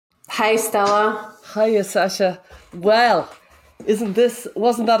Hi, Stella. Hiya, Sasha. Well,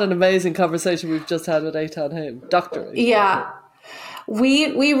 wasn't that an amazing conversation we've just had with Eithan Haim? Dr. Eithan. Yeah. We're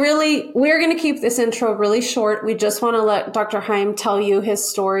going to keep this intro really short. We just want to let Dr. Haim tell you his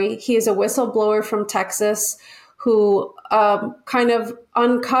story. He is a whistleblower from Texas who kind of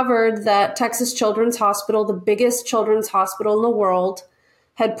uncovered that Texas Children's Hospital, the biggest children's hospital in the world,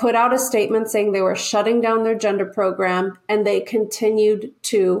 had put out a statement saying they were shutting down their gender program, and they continued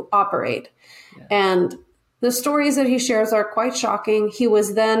to operate. Yeah. And the stories that he shares are quite shocking. He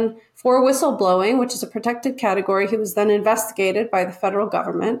was then, for whistleblowing, which is a protected category, he was then investigated by the federal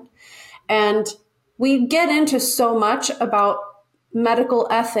government. And we get into so much about medical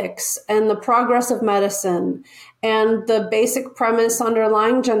ethics and the progress of medicine and the basic premise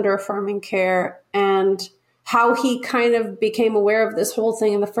underlying gender affirming care and how he kind of became aware of this whole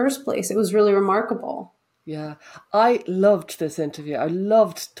thing in the first place. It was really remarkable. Yeah, I loved this interview. I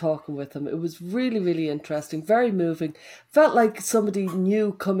loved talking with him. It was really, really interesting, very moving. Felt like somebody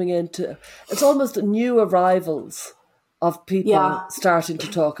new coming into, it's almost new arrivals of people starting to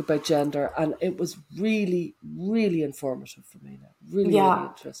talk about gender. And it was really, really informative for me now. Really, really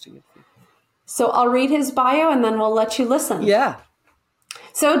interesting interview. So I'll read his bio and then we'll let you listen. Yeah.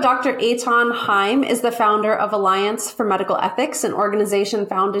 So Dr. Eithan Haim is the founder of Alliance for Medical Ethics, an organization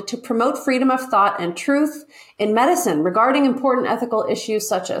founded to promote freedom of thought and truth in medicine regarding important ethical issues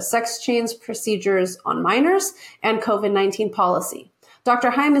such as sex change procedures on minors and COVID-19 policy.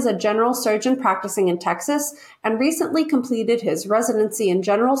 Dr. Haim is a general surgeon practicing in Texas and recently completed his residency in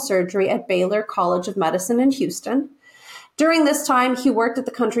general surgery at Baylor College of Medicine in Houston. During this time, he worked at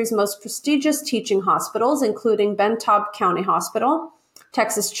the country's most prestigious teaching hospitals, including Bentab County Hospital,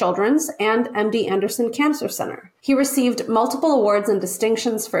 Texas Children's, and MD Anderson Cancer Center. He received multiple awards and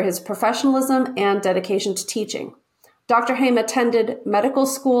distinctions for his professionalism and dedication to teaching. Dr. Haim attended medical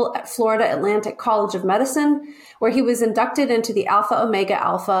school at Florida Atlantic College of Medicine, where he was inducted into the Alpha Omega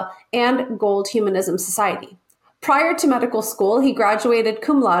Alpha and Gold Humanism Society. Prior to medical school, he graduated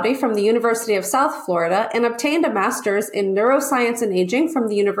cum laude from the University of South Florida and obtained a master's in neuroscience and aging from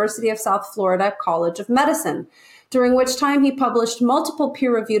the University of South Florida College of Medicine, during which time he published multiple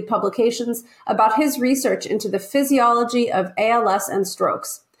peer-reviewed publications about his research into the physiology of ALS and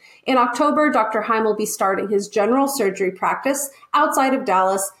strokes. In October, Dr. Haim will be starting his general surgery practice outside of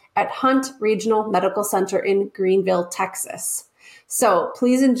Dallas at Hunt Regional Medical Center in Greenville, Texas. So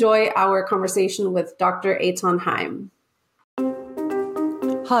please enjoy our conversation with Dr. Eithan Haim.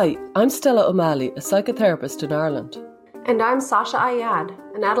 Hi, I'm Stella O'Malley, a psychotherapist in Ireland. And I'm Sasha Ayad,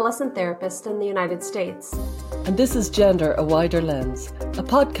 an adolescent therapist in the United States. And this is Gender, a Wider Lens, a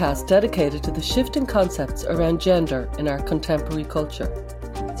podcast dedicated to the shifting concepts around gender in our contemporary culture.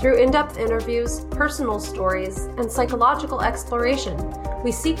 Through in-depth interviews, personal stories, and psychological exploration,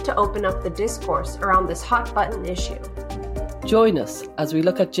 we seek to open up the discourse around this hot-button issue. Join us as we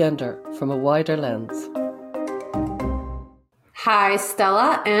look at gender from a wider lens. Hi,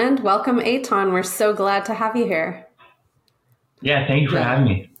 Stella, and welcome, Eithan. We're so glad to have you here. Yeah, thank you for having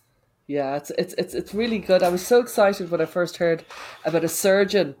me. Yeah, it's really good. I was so excited when I first heard about a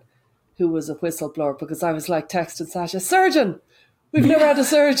surgeon who was a whistleblower, because I was like texting Sasha, surgeon! We've never had a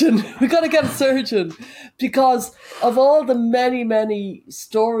surgeon. We've got to get a surgeon. Because of all the many, many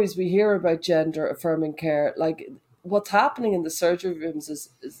stories we hear about gender affirming care, like what's happening in the surgery rooms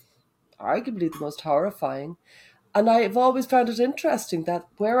is arguably the most horrifying. And I've always found it interesting that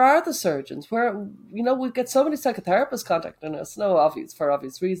where are the surgeons? We get so many psychotherapists contacting us, for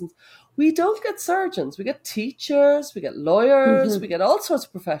obvious reasons. We don't get surgeons. We get teachers, we get lawyers, we get all sorts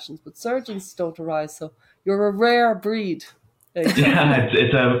of professions, but surgeons don't arise. So you're a rare breed. Yeah,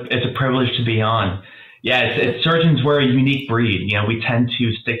 it's a privilege to be on. Yeah, surgeons, we're a unique breed. We tend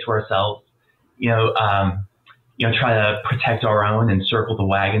to stick to ourselves. Try to protect our own and circle the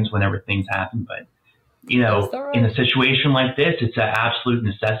wagons whenever things happen, but. In a situation like this, it's an absolute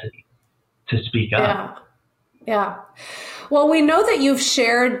necessity to speak up. Yeah. Well, we know that you've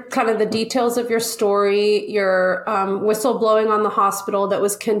shared kind of the details of your story, your whistleblowing on the hospital that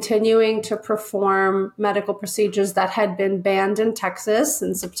was continuing to perform medical procedures that had been banned in Texas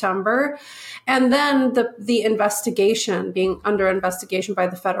in September. And then the investigation, being under investigation by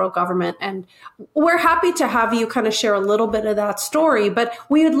the federal government. And we're happy to have you kind of share a little bit of that story, but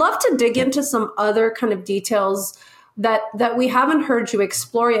we would love to dig into some other kind of details that we haven't heard you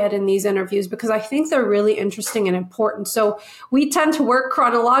explore yet in these interviews, because I think they're really interesting and important. So we tend to work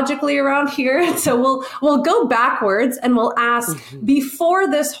chronologically around here. So we'll go backwards and we'll ask, before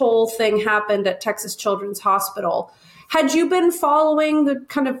this whole thing happened at Texas Children's Hospital, Had you been following the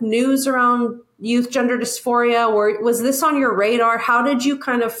kind of news around youth gender dysphoria, or was this on your radar? How did you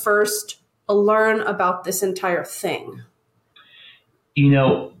kind of first learn about this entire thing?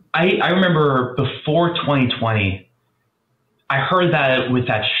 I remember before 2020, I heard that with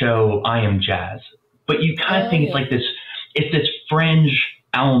that show, I Am Jazz. But you kind of think it's this fringe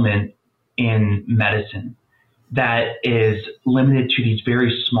element in medicine that is limited to these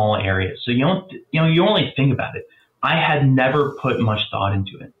very small areas. So you only think about it. I had never put much thought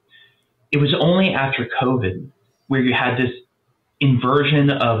into it. It was only after COVID where you had this inversion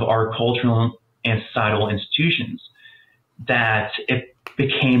of our cultural and societal institutions that it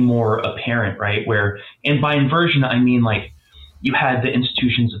became more apparent, right? And by inversion, I mean like you had the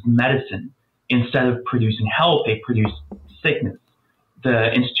institutions of medicine. Instead of producing health, they produced sickness.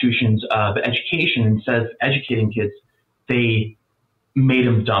 The institutions of education, instead of educating kids, they made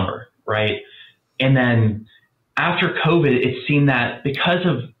them dumber, right? And then after COVID, it seemed that because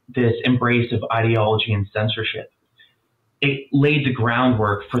of this embrace of ideology and censorship, it laid the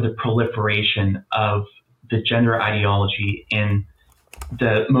groundwork for the proliferation of the gender ideology in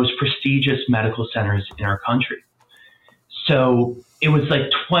the most prestigious medical centers in our country. So it was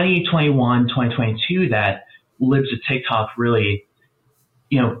like 2021, 2022 that libs of TikTok really,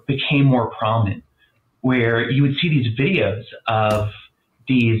 became more prominent, where you would see these videos of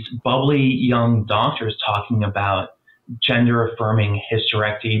these bubbly young doctors talking about gender affirming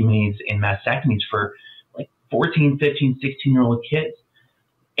hysterectomies and mastectomies for like 14, 15, 16-year-old kids.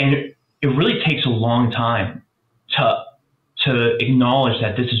 And it really takes a long time to acknowledge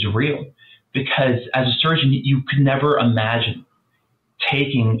that this is real, because as a surgeon, you could never imagine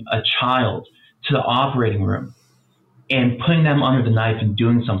taking a child to the operating room and putting them under the knife and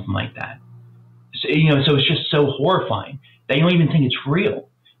doing something like that. So, so it's just so horrifying that you don't even think it's real.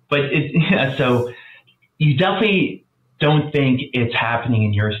 But so you definitely don't think it's happening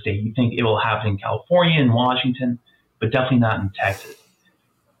in your state. You think it will happen in California and Washington, but definitely not in Texas.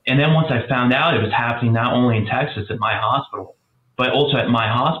 And then once I found out it was happening not only in Texas at my hospital, but also at my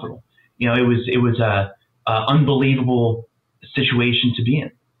hospital, it was a unbelievable situation to be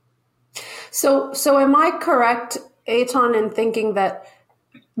in. So am I correct, Eithan, in thinking that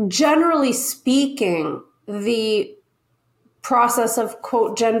generally speaking, the process of,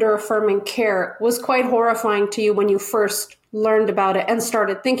 quote, gender affirming care was quite horrifying to you when you first learned about it and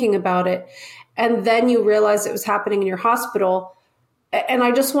started thinking about it, and then you realized it was happening in your hospital? And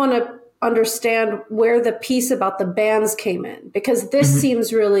I just want to understand where the piece about the bans came in, because this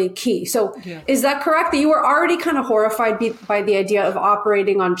seems really key. So is that correct, that you were already kind of horrified by the idea of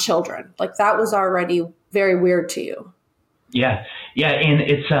operating on children? Like that was already very weird to you? Yeah. And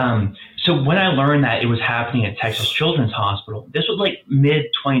it's, so when I learned that it was happening at Texas Children's Hospital, this was like mid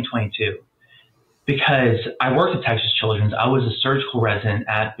 2022, because I worked at Texas Children's. I was a surgical resident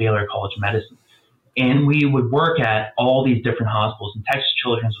at Baylor College of Medicine. And we would work at all these different hospitals, and Texas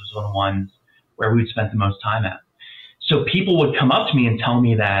Children's was one of the ones where we'd spent the most time at. So people would come up to me and tell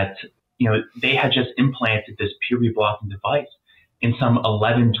me that, they had just implanted this puberty blocking device in some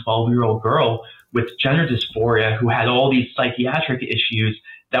 11, 12-year-old girl with gender dysphoria who had all these psychiatric issues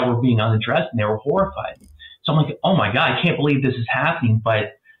that were being unaddressed, and they were horrified. So I'm like, oh my God, I can't believe this is happening.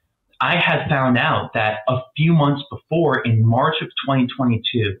 But I had found out that a few months before, in March of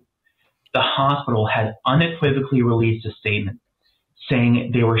 2022, the hospital had unequivocally released a statement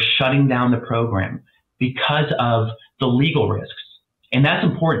saying they were shutting down the program because of the legal risks. And that's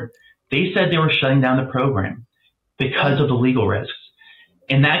important. They said they were shutting down the program because of the legal risks.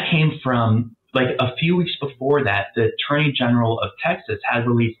 And that came from, like, a few weeks before that, the Attorney General of Texas had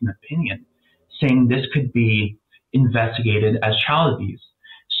released an opinion saying this could be investigated as child abuse.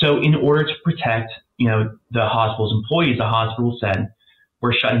 So in order to protect, the hospital's employees, the hospital said,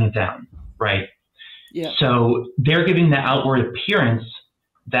 we're shutting it down. Right. Yeah. So they're giving the outward appearance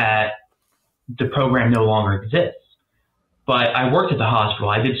that the program no longer exists. But I worked at the hospital.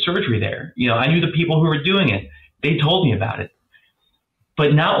 I did surgery there. I knew the people who were doing it. They told me about it.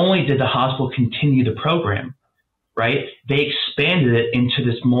 But not only did the hospital continue the program, right, they expanded it into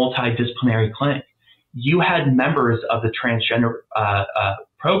this multidisciplinary clinic. You had members of the transgender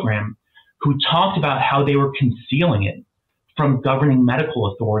program who talked about how they were concealing it from governing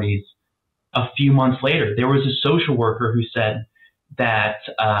medical authorities. A few months later, there was a social worker who said that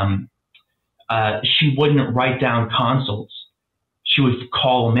she wouldn't write down consults. She would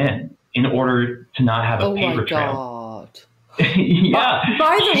call them in order to not have a paper trail. Oh, my God. Yeah.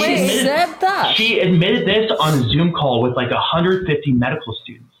 By the way, she said that. She admitted this on a Zoom call with like 150 medical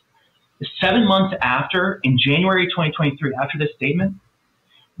students. 7 months after, in January 2023, after this statement,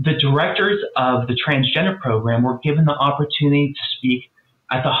 the directors of the transgender program were given the opportunity to speak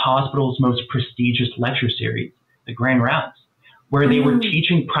at the hospital's most prestigious lecture series, the Grand Rounds, where they were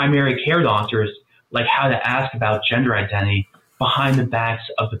teaching primary care doctors like how to ask about gender identity behind the backs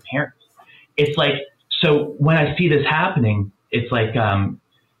of the parents. It's like, so when I see this happening, it's like,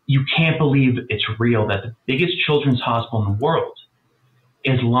 you can't believe it's real that the biggest children's hospital in the world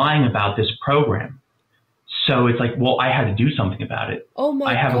is lying about this program. So it's like, well, I had to do something about it. Oh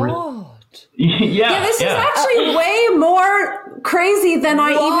my God. This is actually way more crazy than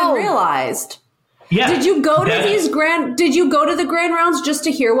I even realized. Yeah. Did you go to did you go to the Grand Rounds just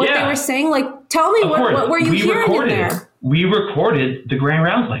to hear what they were saying? Like, tell me what were you hearing in there? We recorded the Grand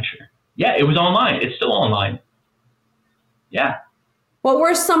Rounds lecture. Yeah, it was online. It's still online. Yeah. What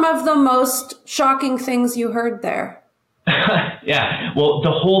were some of the most shocking things you heard there? Yeah, well,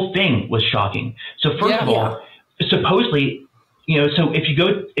 the whole thing was shocking. So first of all, supposedly, so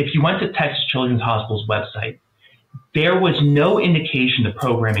if you went to Texas Children's Hospital's website, there was no indication the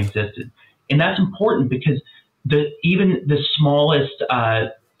program existed. And that's important because even the smallest,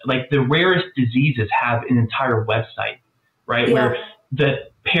 like the rarest diseases have an entire website, right? Yeah. Where the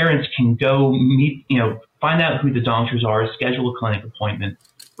parents can go meet, find out who the doctors are, schedule a clinic appointment,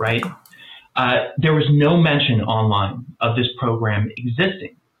 right? There was no mention online of this program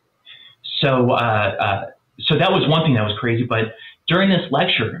existing. So that was one thing that was crazy. But during this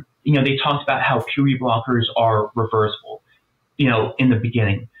lecture, they talked about how puberty blockers are reversible, in the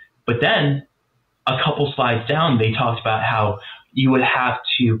beginning. But then a couple slides down, they talked about how you would have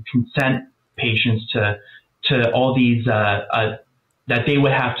to consent patients to all these, that they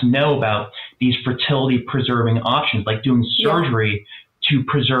would have to know about these fertility preserving options, like doing surgery to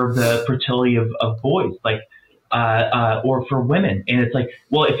preserve the fertility of boys, like, or for women. And it's like,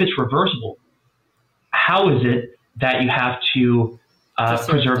 well, if it's reversible, how is it that you have to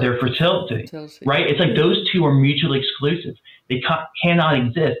preserve their fertility, right? It's like those two are mutually exclusive. They cannot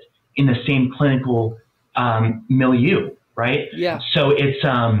exist in the same clinical milieu, right? Yeah. So it's,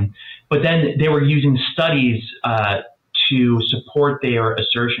 but then they were using studies to support their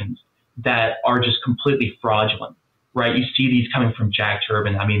assertions that are just completely fraudulent, right? You see these coming from Jack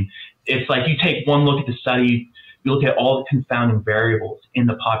Turbin. I mean, it's like you take one look at the study, you look at all the confounding variables in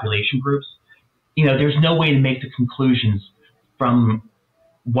the population groups, there's no way to make the conclusions from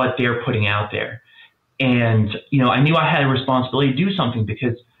what they're putting out there. And, I knew I had a responsibility to do something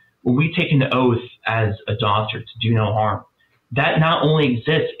because when we take an oath as a doctor to do no harm, that not only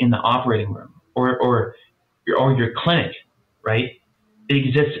exists in the operating room or your clinic, right? It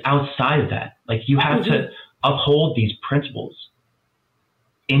exists outside of that. Like you have to uphold these principles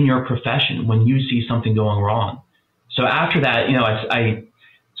in your profession when you see something going wrong. So after that, I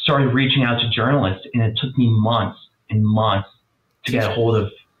started reaching out to journalists, and it took me months and months to get a hold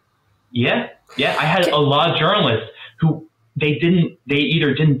of. Yeah. I had a lot of journalists who they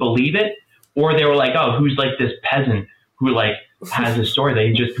either didn't believe it, or they were like, oh, who's like this peasant who like has a story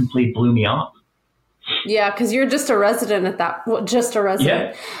that just completely blew me off. Yeah, because you're just a resident at that. Well, just a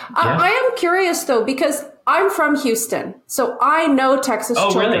resident. Yeah. I am curious though, because I'm from Houston, so I know Texas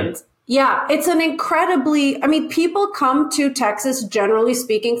Children's. Really? Yeah, it's an incredibly, people come to Texas, generally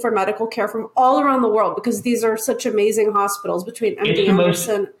speaking, for medical care from all around the world because these are such amazing hospitals between MD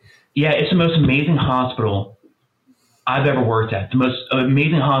Anderson. It's the most amazing hospital I've ever worked at. The most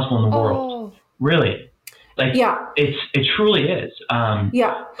amazing hospital in the world. Really. Like, it truly is.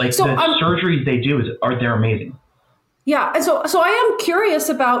 Like so the surgeries they do they're amazing. Yeah. And so I am curious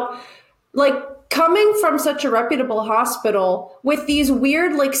about like coming from such a reputable hospital with these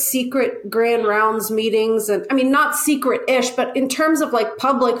weird, like secret Grand Rounds meetings. And not secret-ish, but in terms of like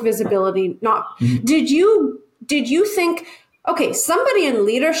public visibility, did you think, okay, somebody in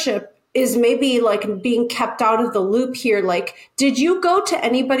leadership is maybe like being kept out of the loop here. Like, did you go to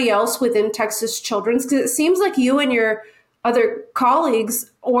anybody else within Texas Children's? Because it seems like you and your other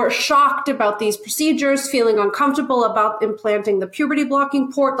colleagues were shocked about these procedures, feeling uncomfortable about implanting the puberty blocking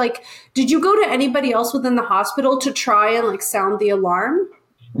port. Like, did you go to anybody else within the hospital to try and like sound the alarm?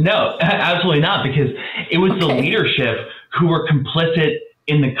 No, absolutely not, because it was the leadership who were complicit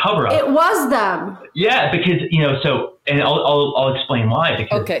in the cover-up. It was them. Yeah, because, and I'll explain why.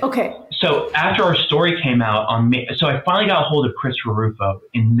 Because, okay. So after our story came out so I finally got a hold of Christopher Rufo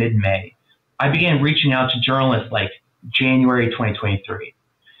in mid-May. I began reaching out to journalists like January 2023.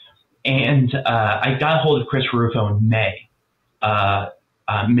 And I got a hold of Christopher Rufo in May,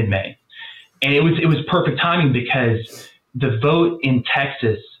 mid-May. And it was perfect timing because the vote in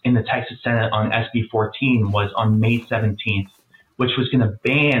Texas, in the Texas Senate on SB 14 was on May 17th, which was going to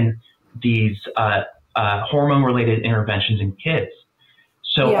ban these hormone-related interventions in kids.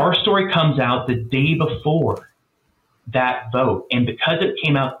 So our story comes out the day before that vote. And because it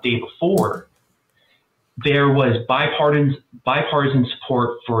came out the day before, there was bipartisan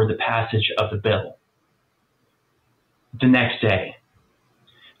support for the passage of the bill the next day.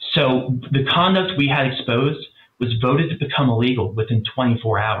 So the conduct we had exposed was voted to become illegal within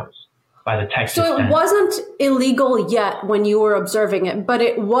 24 hours by the Texas So it Senate. wasn't illegal yet when you were observing it, but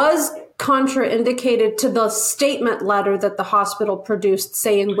it was contraindicated to the statement letter that the hospital produced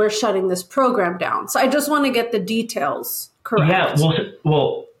saying we're shutting this program down. So I just want to get the details correct. Yeah,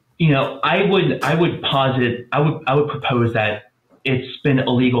 well, I would propose that it's been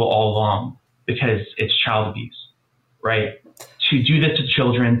illegal all along because it's child abuse, right? To do this to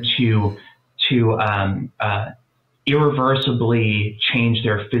children, to irreversibly change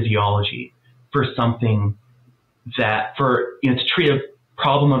their physiology for something to treat a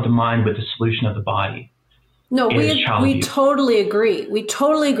problem of the mind with the solution of the body. No, we totally agree. We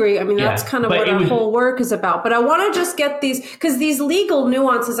totally agree. I mean, that's kind of what our whole work is about. But I want to just get these, because these legal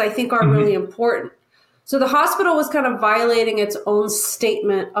nuances I think are really important. So the hospital was kind of violating its own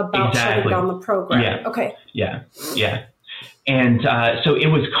statement about shutting down the program. Yeah. Okay. Yeah. And so it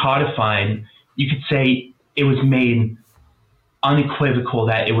was codified. You could say it was made unequivocal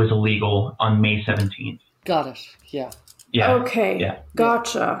that it was illegal on May 17th. Got it. Yeah. Yeah. Okay. Yeah.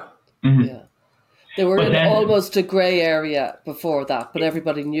 Gotcha. Mm-hmm. Yeah. They were almost a gray area before that, but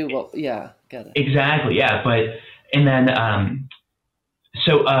everybody knew what. Yeah. Get it. Exactly. Yeah.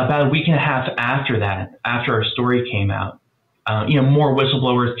 So about a week and a half after that, after our story came out, more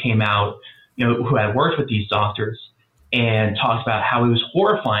whistleblowers came out, who had worked with these doctors and talked about how it was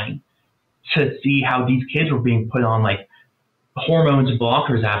horrifying to see how these kids were being put on like hormones and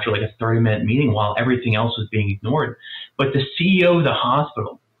blockers after like a 30-minute meeting while everything else was being ignored. But the CEO of the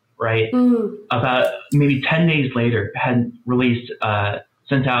hospital, right, about maybe 10 days later had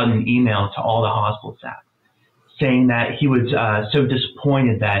sent out an email to all the hospital staff saying that he was so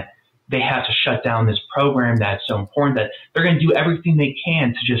disappointed that they have to shut down this program that's so important, that they're going to do everything they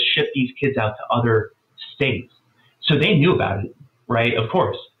can to just ship these kids out to other states. So they knew about it, right? Of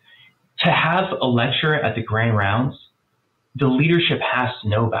course. To have a lecture at the grand rounds, the leadership has to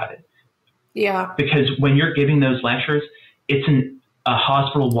know about it. Yeah. Because when you're giving those lectures, it's a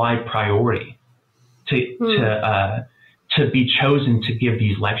hospital-wide priority to be chosen to give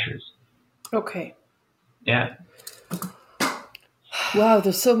these lectures. Okay. Yeah. Wow,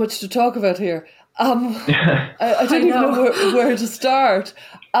 there's so much to talk about here. I don't even know where to start.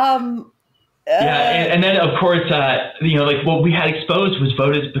 And then of course, what we had exposed was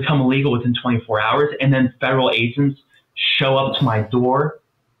voted to become illegal within 24 hours, and then federal agents show up to my door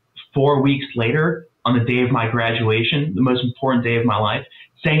 4 weeks later on the day of my graduation, the most important day of my life,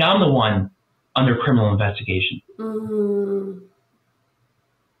 saying I'm the one under criminal investigation. And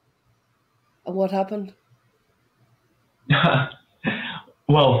what happened?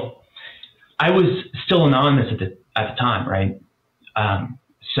 Well, I was still anonymous at the time, right?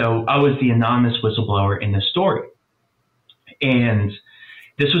 So I was the anonymous whistleblower in this story. And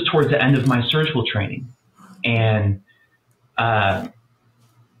this was towards the end of my surgical training. And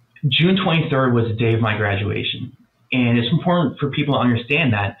June 23rd was the day of my graduation. And it's important for people to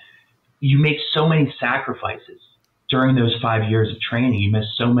understand that you make so many sacrifices during those 5 years of training. You miss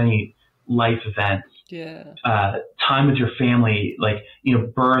so many life events. Yeah. Time with your family,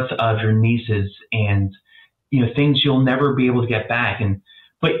 birth of your nieces, and things you'll never be able to get back.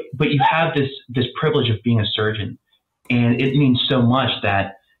 But you have this privilege of being a surgeon, and it means so much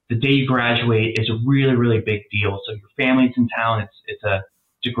that the day you graduate is a really, really big deal. So your family's in town. It's a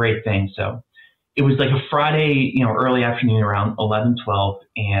great thing. So it was like a Friday, early afternoon around 11, 12,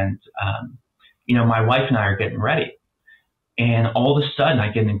 and my wife and I are getting ready, and all of a sudden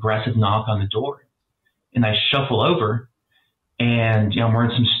I get an aggressive knock on the door. And I shuffle over, and I'm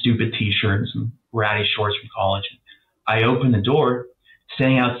wearing some stupid t-shirt and some ratty shorts from college. I open the door.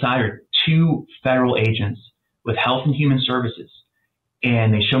 Standing outside are two federal agents with Health and Human Services,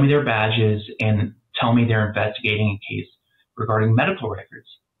 and they show me their badges and tell me they're investigating a case regarding medical records.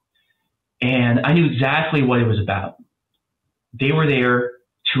 And I knew exactly what it was about. They were there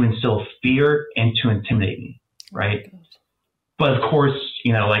to instill fear and to intimidate me, right? But of course,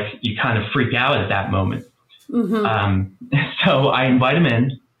 you kind of freak out at that moment. Mm-hmm. So I invite them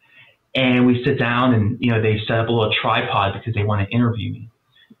in, and we sit down, and they set up a little tripod because they want to interview me.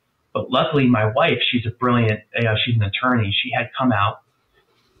 But luckily, my wife, she's a brilliant, she's an attorney. She had come out,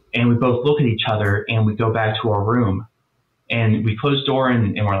 and we both look at each other, and we go back to our room, and we close the door,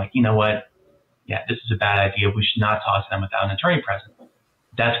 and we're like, you know what? Yeah, this is a bad idea. We should not talk to them without an attorney present.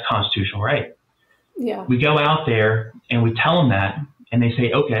 That's a constitutional right. Yeah. We go out there and we tell them that, And they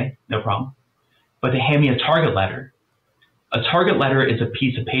say, okay, no problem. But they hand me a target letter. A target letter is a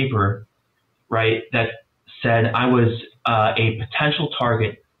piece of paper, right, that said I was a potential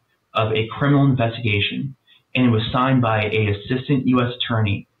target of a criminal investigation, and it was signed by a assistant U.S.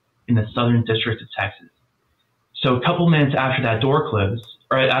 attorney in the Southern District of Texas. So a couple minutes after that door closed,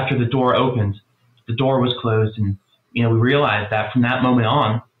 or after the door opened, the door was closed, and we realized that from that moment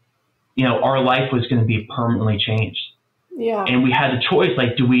on, our life was going to be permanently changed. Yeah. And we had a choice,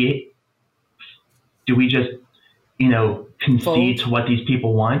 like, do we just, concede to what these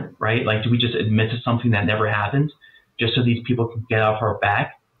people want, right? Like, do we just admit to something that never happened just so these people can get off our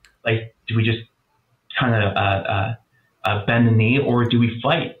back? Like, do we just kind of bend the knee, or do we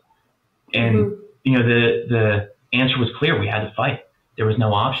fight? And, the answer was clear. We had to fight. There was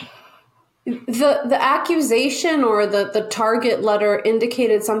no option. The accusation or the target letter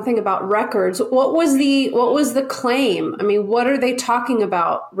indicated something about records. What was the claim? I mean, what are they talking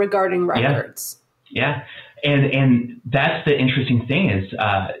about regarding records? Yeah. And that's the interesting thing is,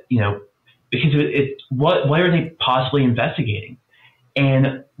 because what are they possibly investigating?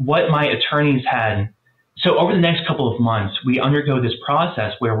 And what my attorneys had. So over the next couple of months, we undergo this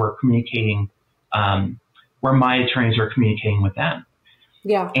process where we're communicating, where my attorneys are communicating with them.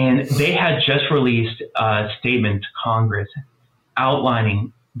 Yeah. And they had just released a statement to Congress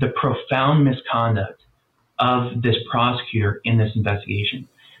outlining the profound misconduct of this prosecutor in this investigation.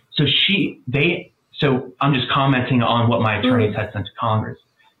 So I'm just commenting on what my attorneys had sent to Congress.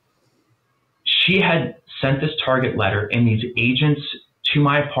 She had sent this target letter and these agents to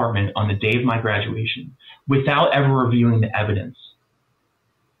my apartment on the day of my graduation without ever reviewing the evidence.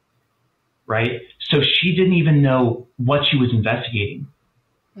 Right? So she didn't even know what she was investigating.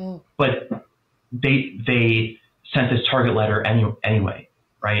 Oh. But they sent this target letter anyway,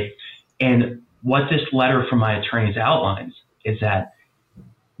 right? And what this letter from my attorneys outlines is that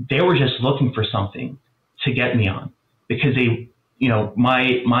they were just looking for something to get me on, because they,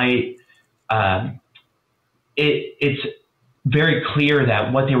 it's very clear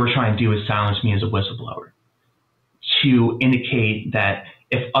that what they were trying to do is silence me as a whistleblower, to indicate that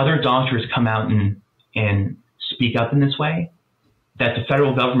if other doctors come out and speak up in this way, that the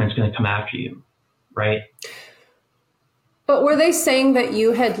federal government's going to come after you, right? But were they saying that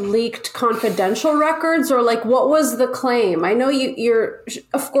you had leaked confidential records, or like what was the claim? I know you're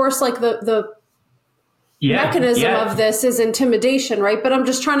of course, like the mechanism of this is intimidation, right? But I'm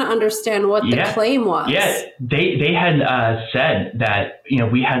just trying to understand what the claim was. Yeah, they had said that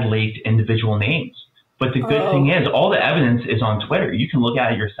we had leaked individual names, but the good thing is all the evidence is on Twitter. You can look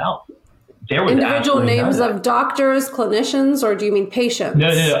at it yourself. There was individual names of doctors, clinicians, or do you mean patients?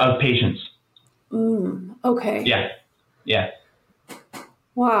 No, of patients. Okay. Yeah.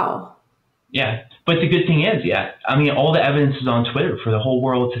 Wow. Yeah. But the good thing is, all the evidence is on Twitter for the whole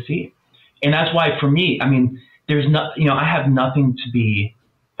world to see. And that's why for me, there's not, I have nothing to be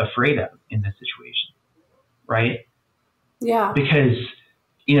afraid of in this situation. Right? Yeah. Because,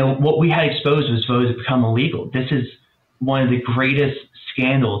 what we had exposed was supposed to become illegal. This is one of the greatest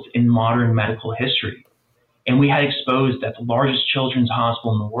scandals in modern medical history. And we had exposed that the largest children's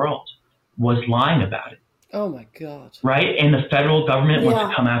hospital in the world was lying about it. Oh my God. Right? And the federal government wants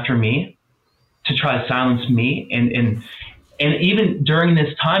to come after me to try to silence me. And even during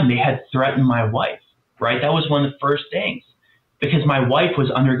this time, they had threatened my wife, right? That was one of the first things, because my wife was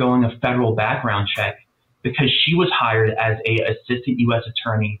undergoing a federal background check because she was hired as a assistant U.S.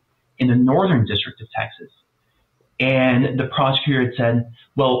 attorney in the Northern District of Texas. And the prosecutor had said,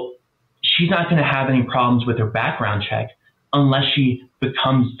 well, she's not going to have any problems with her background check unless she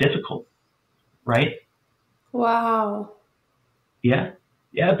becomes difficult, right? Wow. Yeah,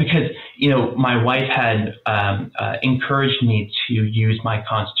 because, my wife had encouraged me to use my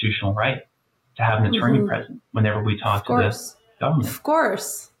constitutional right to have an attorney present whenever we talk to the government. Of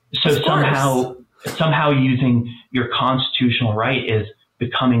course. So somehow using your constitutional right is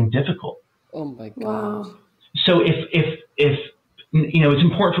becoming difficult. Oh my God. Wow. So if it's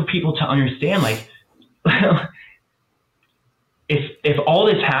important for people to understand, like, if all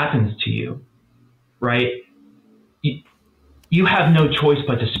this happens to you, right, you have no choice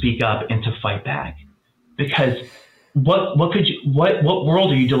but to speak up and to fight back, because what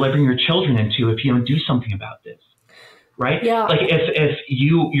world are you delivering your children into if you don't do something about this, right? Yeah. Like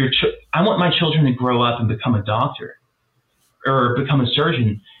I want my children to grow up and become a doctor or become a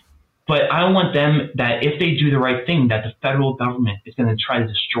surgeon. But I want them that if they do the right thing, that the federal government is going to try to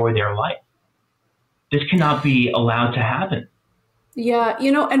destroy their life. This cannot be allowed to happen. Yeah,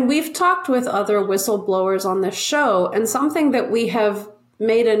 and we've talked with other whistleblowers on this show, and something that we have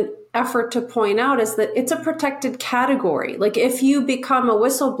made an effort to point out is that it's a protected category. Like if you become a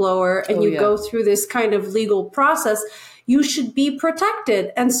whistleblower and you go through this kind of legal process, you should be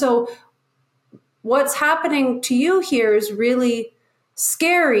protected. And so what's happening to you here is really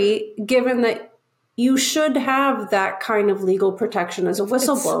scary, given that you should have that kind of legal protection as a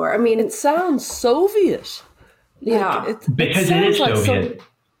whistleblower. I mean, it sounds Soviet. Because it is Soviet.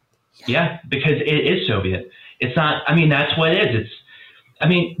 Yeah, because it is Soviet. It's not, I mean, that's what it is.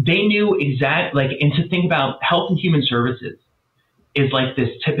 They knew and to think about Health and Human Services is like this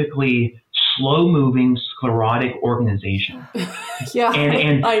typically slow-moving, sclerotic organization.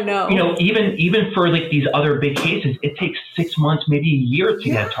 And I know. Even for like these other big cases, it takes 6 months, maybe a year to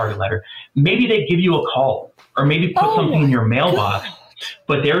get a target letter. Maybe they give you a call or maybe put something in your mailbox,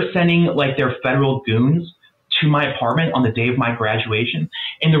 but they're sending like their federal goons to my apartment on the day of my graduation.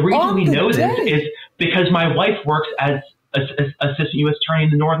 And the reason we know this is because my wife works as assistant U.S. attorney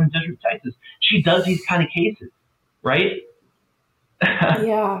in the Northern District of Texas. She does these kind of cases, right?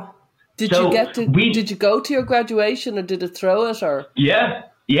 Yeah. Did you go to your graduation or did it throw it or? Yeah.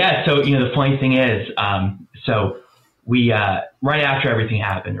 So, the funny thing is, so we, right after everything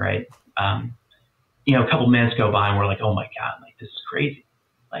happened, right. A couple minutes go by and we're like, oh my God, like this is crazy.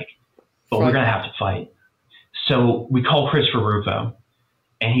 Like, but we're going to have to fight. So we call Christopher Rufo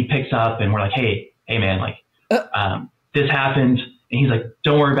and he picks up and we're like, hey man, like, this happened. And he's like,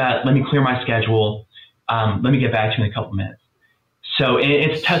 don't worry about it. Let me clear my schedule. Let me get back to you in a couple minutes. So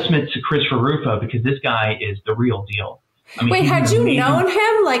it's a testament to Christopher Rufo because this guy is the real deal. Wait, had you known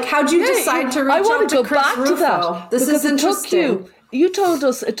him? Like, how'd you decide to reach out to Chris Rufo? To that. This is interesting. You told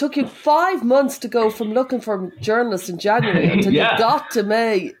us it took you 5 months to go from looking for journalists in January until you got to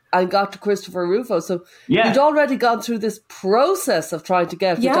May and got to Christopher Rufo. So you'd already gone through this process of trying to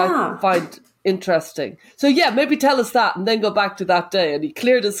get, which I find interesting. So maybe tell us that and then go back to that day. And he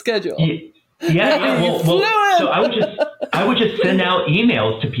cleared his schedule. Well, so I would just send out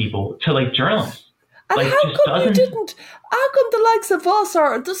emails to people, to like journalists. And like, how come you didn't? How come the likes of us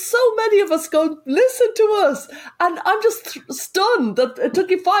there's so many of us going, listen to us? And I'm just stunned that it took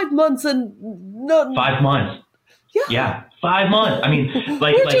you 5 months and nothing. 5 months. Yeah, 5 months. I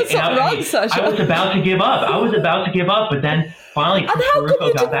was about to give up. But then finally, and how come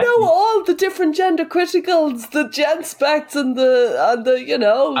you didn't know all the different gender criticals, the gen specs, and the do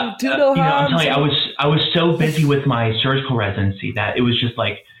no harm? I'm telling you, I was so busy with my surgical residency that it was just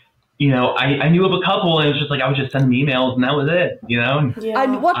like, I knew of a couple, and it was just like I would just send them emails, and that was it.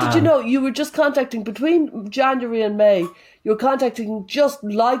 And what did you know? You were just contacting between January and May. You were contacting just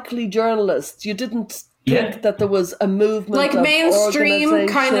likely journalists. You didn't think that there was a movement, like mainstream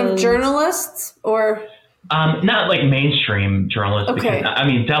kind of journalists, or not like mainstream journalists. Okay.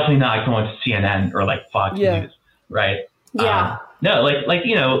 Because, definitely not going to CNN or like Fox News, right? Yeah. No, like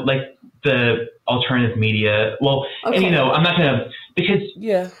the alternative media. Well, and I'm not gonna. Because,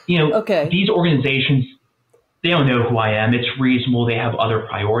 these organizations, they don't know who I am. It's reasonable. They have other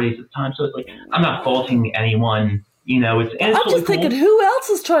priorities at the time. So it's like, I'm not faulting anyone. I'm just thinking, who else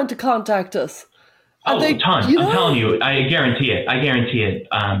is trying to contact us? Tons. I'm telling you, I guarantee it. Really?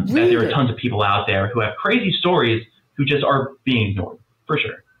 That there are tons of people out there who have crazy stories who just are being ignored, for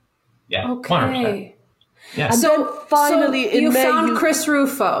sure. Yeah, okay. 100%. Yeah. And so finally, in May, found Chris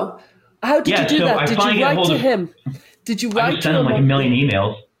Rufo. How did you do that? Did you write to him? Did you write to him? I just sent him like a million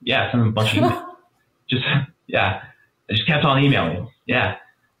emails. Yeah, sent him a bunch of emails. I just kept on emailing him. Yeah.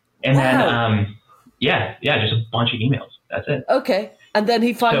 And then, just a bunch of emails. That's it. Okay. And then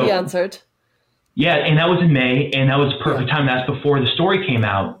he finally answered. Yeah, and that was in May, and that was perfect time. That's before the story came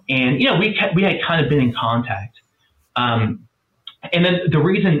out. And, we had kind of been in contact. And then the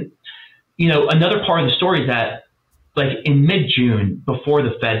reason, another part of the story is that, like, in mid-June, before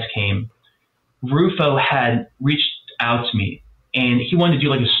the feds came, Rufo had reached out to me, and he wanted to do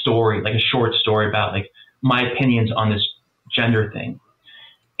like a story, like a short story about like my opinions on this gender thing.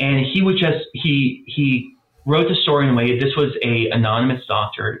 And he would he wrote the story in a way. This was a anonymous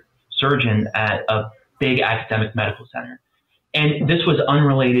surgeon at a big academic medical center. And this was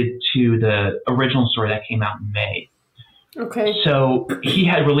unrelated to the original story that came out in May. Okay. So he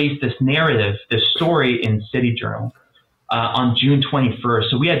had released this narrative, this story in City Journal on June 21st.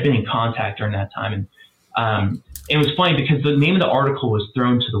 So we had been in contact during that time. And it was funny because the name of the article was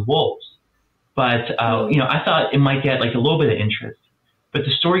thrown to the wolves. But, I thought it might get like a little bit of interest. But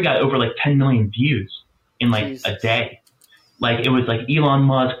the story got over like 10 million views in like a day. Like it was like Elon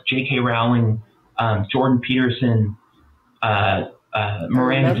Musk, J.K. Rowling, Jordan Peterson,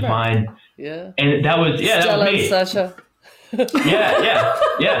 Miranda Devine. Yeah. And that was, Stella that was me. Sasha. And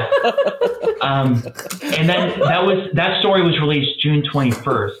then that story was released June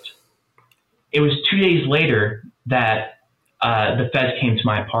 21st. it was 2 days later that the feds came to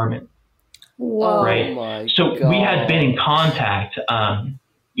my apartment. Whoa. Right. My so God. we had been in contact,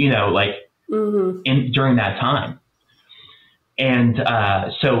 during that time. And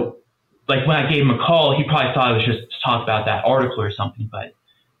so like when I gave him a call, he probably thought it was just to talk about that article or something. But,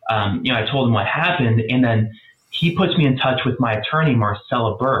 I told him what happened. And then he puts me in touch with my attorney,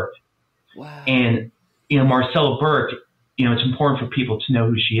 Marcella Burke. Wow. And, Marcella Burke, it's important for people to know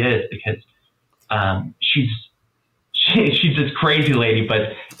who she is because she's this crazy lady,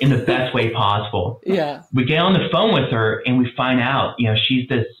 but in the best way possible. Yeah. We get on the phone with her and we find out,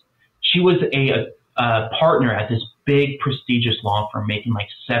 she was a partner at this big prestigious law firm making like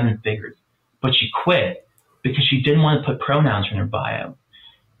 7 figures, but she quit because she didn't want to put pronouns in her bio.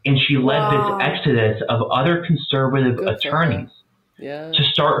 And she led this exodus of other conservative attorneys to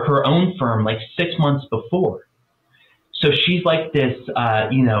start her own firm like 6 months before. So she's like this,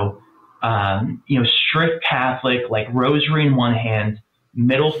 strict Catholic, like rosary in one hand,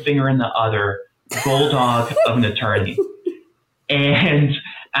 middle finger in the other, bulldog of an attorney. And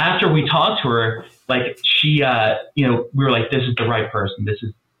after we talked to her, like she, we were like, this is the right person. This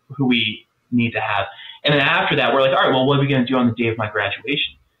is who we need to have. And then after that, we're like, all right, well, what are we going to do on the day of my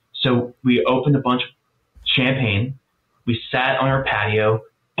graduation? So we opened a bunch of champagne. We sat on our patio,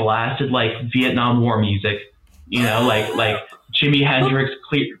 blasted like Vietnam War music, like Jimi Hendrix,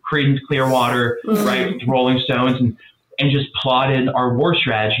 Creedence Clearwater, right, Rolling Stones, and just plotted our war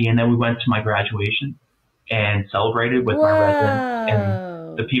strategy. And then we went to my graduation and celebrated with my residents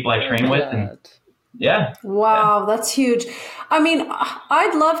and the people I train with. And yeah. Wow, that's huge. I mean,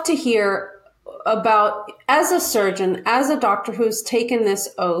 I'd love to hear about, as a surgeon, as a doctor who's taken this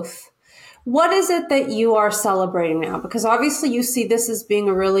oath, what is it that you are celebrating now? Because obviously you see this as being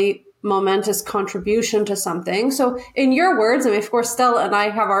a really momentous contribution to something. So in your words, I mean, of course, Stella and I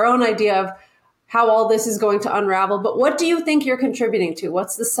have our own idea of how all this is going to unravel, but what do you think you're contributing to?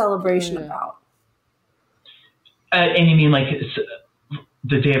 What's the celebration about? And you mean like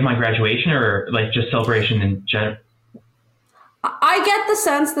the day of my graduation or like just celebration in general? I get the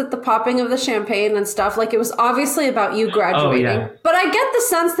sense that the popping of the champagne and stuff, like it was obviously about you graduating, but I get the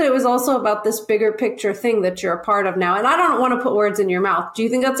sense that it was also about this bigger picture thing that you're a part of now. And I don't want to put words in your mouth. Do you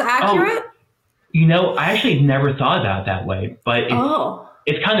think that's accurate? I actually never thought about it that way, but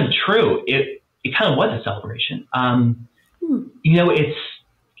it's kind of true. It kind of was a celebration.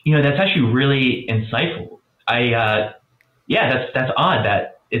 That's actually really insightful. That's odd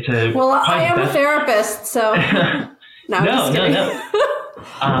that it's a. Well, I am a therapist, so. No.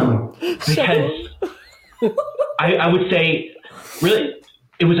 Because I would say, really,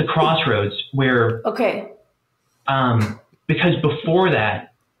 it was a crossroads where. Okay. Because before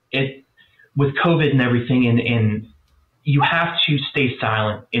that, with COVID and everything, and you have to stay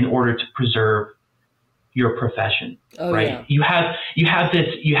silent in order to preserve your profession, right? Yeah. You have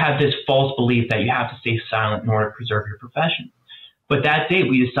this false belief that you have to stay silent in order to preserve your profession. But that day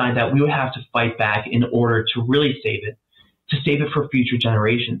we decided that we would have to fight back in order to really save it for future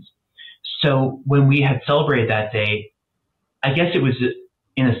generations. So when we had celebrated that day, I guess it was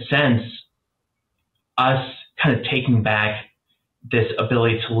in a sense us kind of taking back this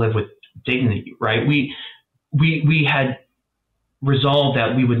ability to live with dignity, right? We had resolved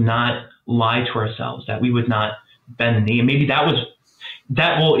that we would not lie to ourselves, that we would not bend the knee. And maybe that's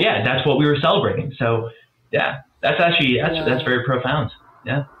what we were celebrating. So yeah, that's very profound.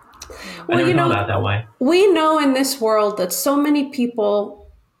 Yeah. I never thought about it that way. We know in this world that so many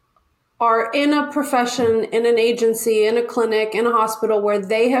people are in a profession, in an agency, in a clinic, in a hospital where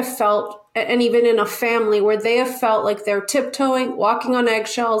they have felt, and even in a family where they have felt like they're tiptoeing, walking on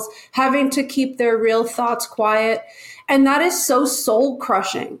eggshells, having to keep their real thoughts quiet. And that is so soul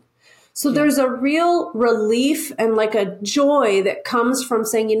crushing. So there's a real relief and like a joy that comes from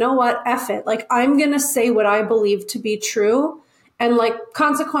saying, you know what, F it. Like, I'm going to say what I believe to be true. And like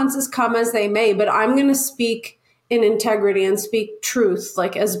consequences come as they may, but I'm going to speak in integrity and speak truth,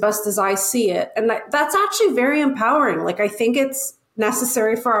 like as best as I see it. And that's actually very empowering. Like, I think it's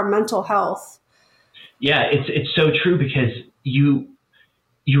necessary for our mental health. Yeah, it's so true because you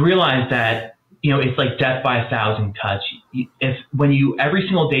realize that, it's like death by 1,000 cuts. When every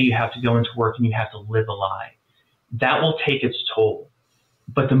single day you have to go into work and you have to live a lie, that will take its toll.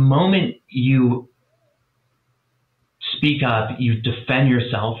 But the moment you speak up, you defend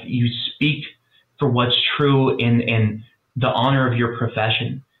yourself, you speak for what's true in the honor of your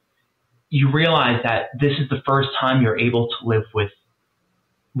profession, you realize that this is the first time you're able to live with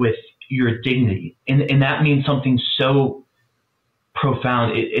your dignity. And that means something so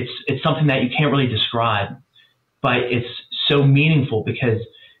profound. It's something that you can't really describe, but it's so meaningful because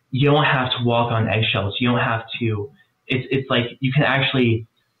you don't have to walk on eggshells. You don't have to, it's like you can actually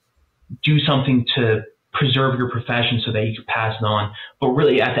do something to preserve your profession so that you can pass it on. But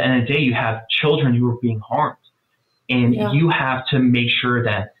really, at the end of the day, you have children who are being harmed. And you have to make sure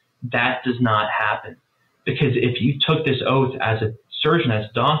that that does not happen. Because if you took this oath as a surgeon, as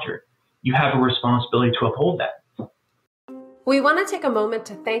a doctor, you have a responsibility to uphold that. We want to take a moment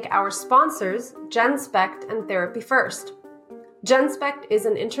to thank our sponsors, GenSpect and Therapy First. GenSpect is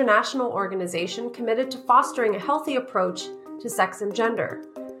an international organization committed to fostering a healthy approach to sex and gender.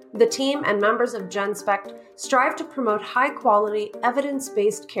 The team and members of GenSpect strive to promote high-quality,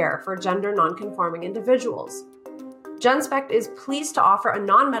 evidence-based care for gender nonconforming individuals. GenSpect is pleased to offer a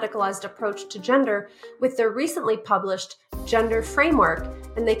non-medicalized approach to gender with their recently published Gender Framework,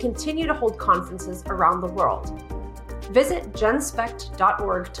 and they continue to hold conferences around the world. Visit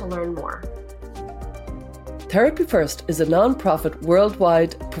genspect.org to learn more. Therapy First is a non-profit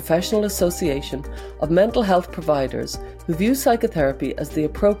worldwide professional association of mental health providers who view psychotherapy as the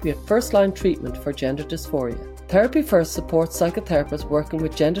appropriate first-line treatment for gender dysphoria. Therapy First supports psychotherapists working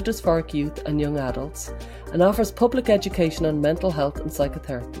with gender dysphoric youth and young adults and offers public education on mental health and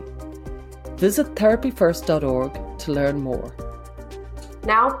psychotherapy. Visit therapyfirst.org to learn more.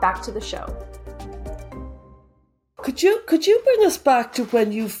 Now back to the show. Could you bring us back to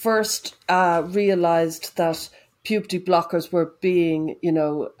when you first realised that puberty blockers were being,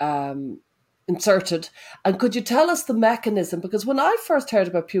 inserted? And could you tell us the mechanism? Because when I first heard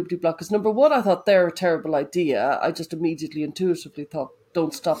about puberty blockers, number one, I thought they're a terrible idea. I just immediately, intuitively thought,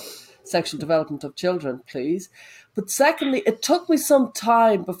 don't stop sexual development of children, please. But secondly, it took me some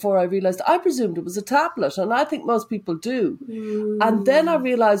time before I realised, I presumed it was a tablet, and I think most people do. And then I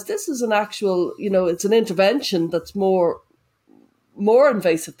realised this is an actual, it's an intervention that's more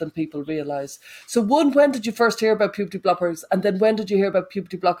invasive than people realise. So one, when did you first hear about puberty blockers? And then when did you hear about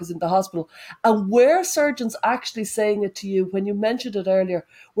puberty blockers in the hospital? And were surgeons actually saying it to you when you mentioned it earlier?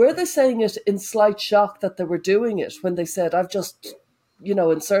 Were they saying it in slight shock that they were doing it when they said, I've just,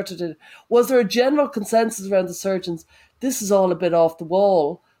 inserted it? Was there a general consensus around the surgeons, this is all a bit off the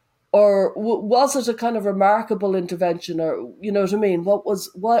wall? Or was it a kind of remarkable intervention? Or, you know what I mean?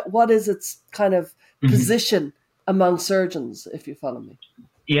 What is its kind of position among surgeons, if you follow me?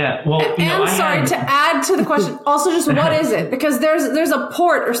 Yeah, well, to add to the question, also just what is it? Because there's a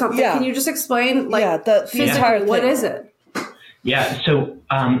port or something. Yeah. Can you just explain, physically, what is it? Yeah, so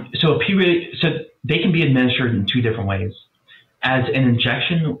they can be administered in two different ways. As an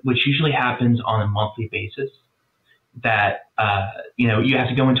injection, which usually happens on a monthly basis, that you have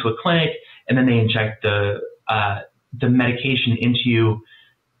to go into a clinic and then they inject the medication into you.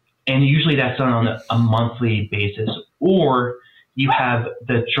 And usually that's done on a monthly basis. Or you have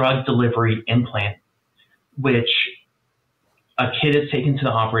the drug delivery implant, which a kid is taken to the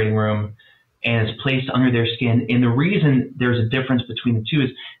operating room and is placed under their skin. And the reason there's a difference between the two is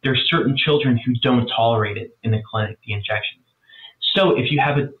there are certain children who don't tolerate it in the clinic, the injections. So if you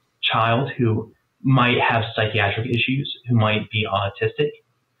have a child who might have psychiatric issues, who might be autistic,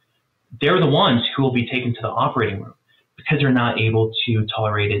 they're the ones who will be taken to the operating room because they're not able to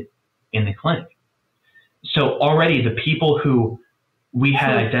tolerate it in the clinic. So already the people who we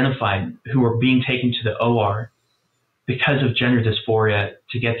had identified who were being taken to the OR because of gender dysphoria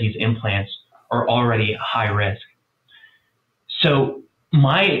to get these implants are already high risk. So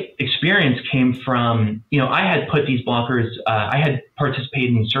my experience came from, I had put these blockers, I had participated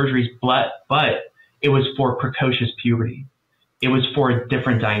in these surgeries, but it was for precocious puberty. It was for a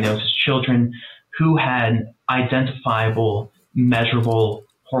different diagnosis, children who had identifiable, measurable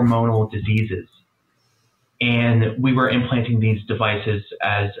hormonal diseases. And we were implanting these devices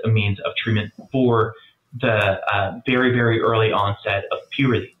as a means of treatment for the very, very early onset of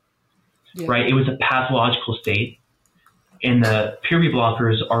puberty, right? It was a pathological state, and the puberty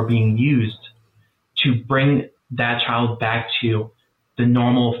blockers are being used to bring that child back to the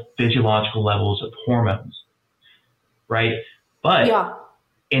normal physiological levels of hormones, right? But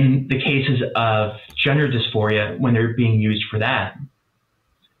in the cases of gender dysphoria, when they're being used for that,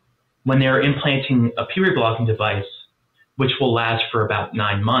 when they're implanting a puberty blocking device, which will last for about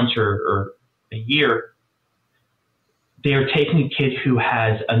 9 months or a year, they are taking a kid who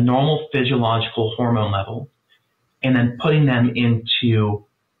has a normal physiological hormone level and then putting them into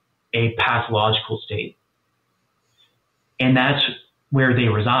a pathological state. And that's where they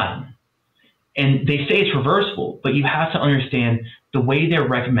reside. And they say it's reversible, but you have to understand the way they're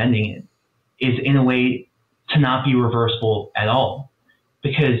recommending it is in a way to not be reversible at all.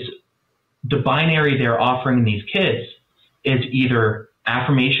 Because the binary they're offering these kids is either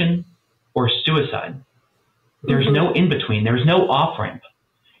affirmation or suicide. There's no in between. There's no off ramp.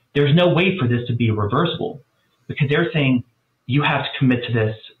 there's no way for this to be reversible, because they're saying you have to commit to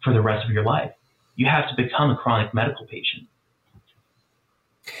this for the rest of your life. You have to become a chronic medical patient.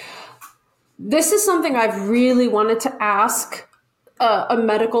 This is something I've really wanted to ask a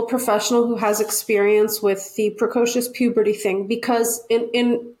medical professional who has experience with the precocious puberty thing, because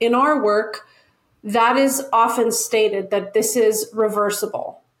in our work, that is often stated that this is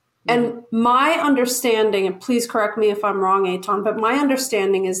reversible. Mm-hmm. And my understanding, and please correct me if I'm wrong, Eithan, but my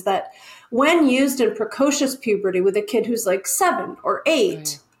understanding is that when used in precocious puberty with a kid who's like 7 or 8,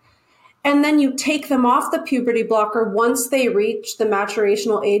 right, and then you take them off the puberty blocker once they reach the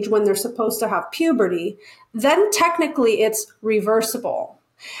maturational age when they're supposed to have puberty, then technically it's reversible.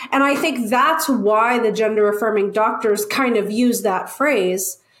 And I think that's why the gender affirming doctors kind of use that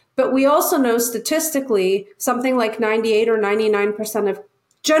phrase. But we also know statistically something like 98 or 99% of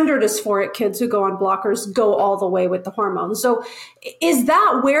gender dysphoric kids who go on blockers go all the way with the hormones. So is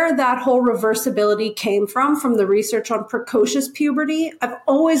that where that whole reversibility came from the research on precocious puberty? I've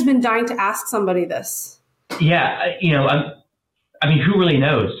always been dying to ask somebody this. Yeah, I mean, who really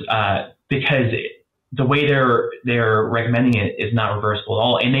knows? Because the way they're recommending it is not reversible at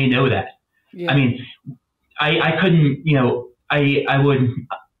all, and they know that. Yeah. I mean, I couldn't, I would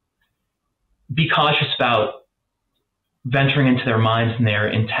be cautious about venturing into their minds and their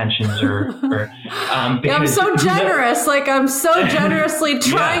intentions, or yeah, I'm so generous. I'm so generously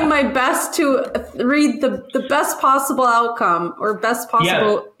trying my best to read the best possible outcome or best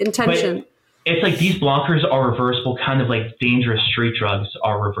possible intention. It's like these blockers are reversible, kind of like dangerous street drugs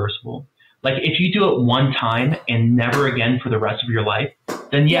are reversible. Like if you do it one time and never again for the rest of your life,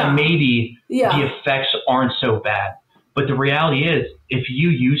 then maybe the effects aren't so bad. But the reality is, if you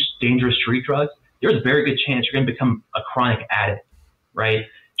use dangerous street drugs, there's a very good chance you're going to become a chronic addict, right?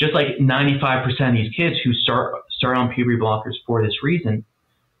 Just like 95% of these kids who start on puberty blockers for this reason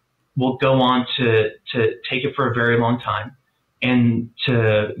will go on to take it for a very long time and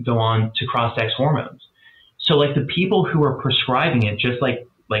to go on to cross-sex hormones. So like the people who are prescribing it, just like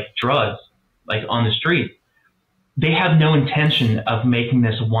drugs, like on the street, they have no intention of making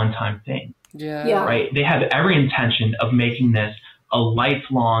this a one-time thing. Yeah. Right? They have every intention of making this a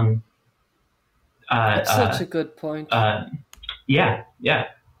lifelong. That's such a good point. Yeah.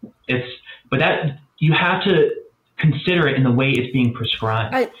 But that you have to consider it in the way it's being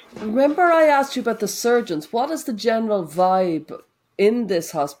prescribed. I asked you about the surgeons. What is the general vibe in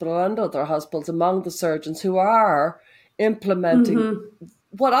this hospital and other hospitals among the surgeons who are implementing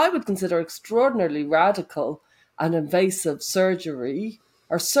what I would consider extraordinarily radical and invasive surgery,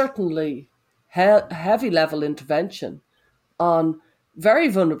 or certainly heavy level intervention on very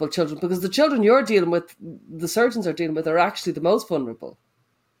vulnerable children, because the children you're dealing with, the surgeons are dealing with, are actually the most vulnerable.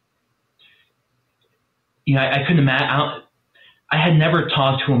 I couldn't imagine. I had never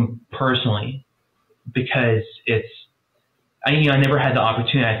talked to him personally because I never had the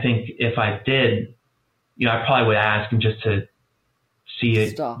opportunity. I think if I did, I probably would ask him just to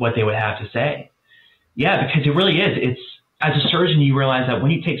see what they would have to say. Yeah, because it really is. It's, as a surgeon, you realize that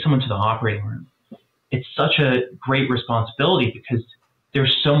when you take someone to the operating room, it's such a great responsibility because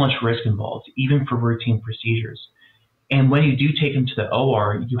there's so much risk involved, even for routine procedures. And when you do take them to the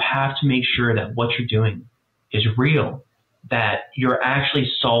OR, you have to make sure that what you're doing is real, that you're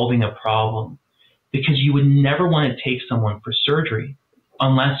actually solving a problem, because you would never want to take someone for surgery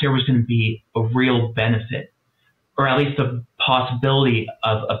unless there was going to be a real benefit, or at least the possibility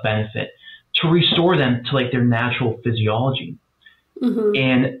of a benefit, to restore them to like their natural physiology. Mm-hmm.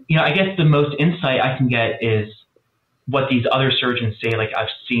 And, I guess the most insight I can get is what these other surgeons say. Like I've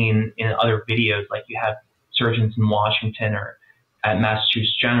seen in other videos, like you have surgeons in Washington or at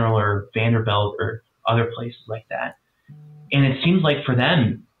Massachusetts General or Vanderbilt or other places like that. And it seems like for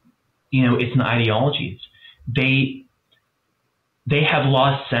them, it's an ideology. They have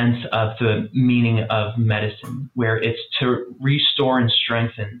lost sense of the meaning of medicine, where it's to restore and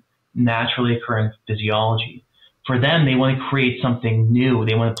strengthen naturally occurring physiology. For them, they want to create something new.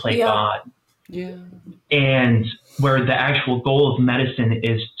 They want to play God. Yeah. And where the actual goal of medicine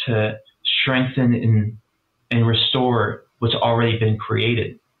is to strengthen and restore what's already been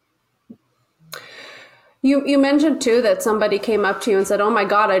created. You mentioned too that somebody came up to you and said, "Oh my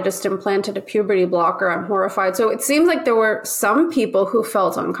God, I just implanted a puberty blocker. I'm horrified." So it seems like there were some people who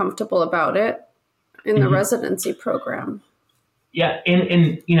felt uncomfortable about it in the residency program. Yeah,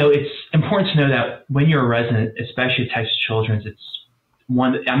 and it's important to know that when you're a resident, especially at Texas Children's, it's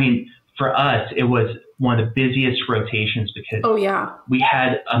for us, it was one of the busiest rotations because we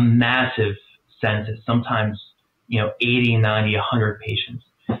had a massive census, sometimes 80, 90, 100 patients.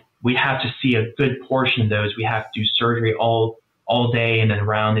 We have to see a good portion of those. We have to do surgery all all day and then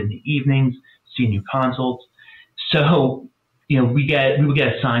around in the evenings, see new consults. So, we would get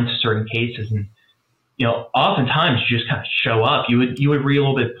assigned to certain cases, and oftentimes you just kind of show up. You would read a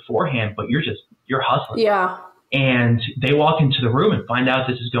little bit beforehand, but you're hustling. Yeah. And they walk into the room and find out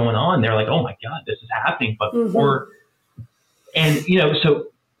this is going on. They're like, "Oh my God, this is happening!" But before, and so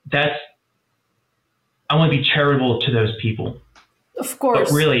that's, I want to be charitable to those people. Of course,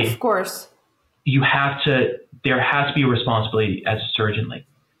 but really, of course, there has to be a responsibility as a surgeon. Like,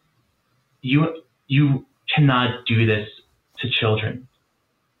 you cannot do this to children.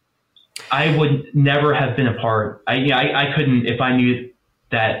 I would never have been a part. I couldn't, if I knew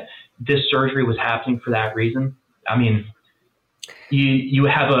that this surgery was happening for that reason. I mean, you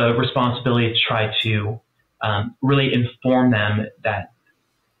have a responsibility to try to really inform them that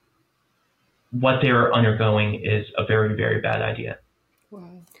what they're undergoing is a very, very bad idea.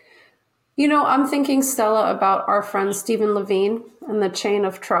 Wow. I'm thinking, Stella, about our friend Stephen Levine and the chain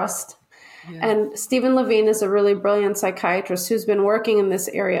of trust. Yeah. And Stephen Levine is a really brilliant psychiatrist who's been working in this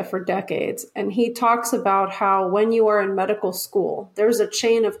area for decades. And he talks about how when you are in medical school, there's a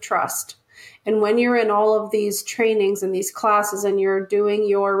chain of trust. And when you're in all of these trainings and these classes and you're doing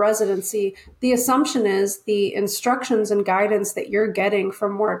your residency, the assumption is the instructions and guidance that you're getting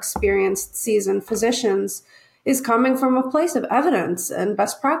from more experienced, seasoned physicians is coming from a place of evidence and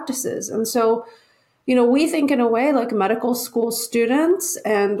best practices. And so, we think in a way like medical school students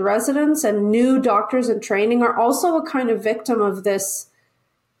and residents and new doctors in training are also a kind of victim of this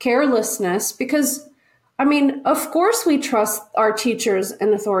carelessness because, of course we trust our teachers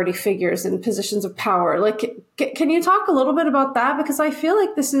and authority figures in positions of power. Like, can you talk a little bit about that? Because I feel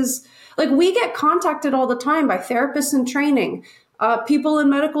like this is, like, we get contacted all the time by therapists in training, people in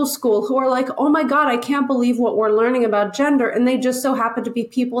medical school who are like, oh my God, I can't believe what we're learning about gender. And they just so happen to be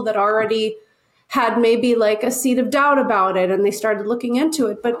people that already had maybe like a seed of doubt about it and they started looking into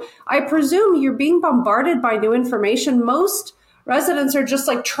it. But I presume you're being bombarded by new information. Most residents are just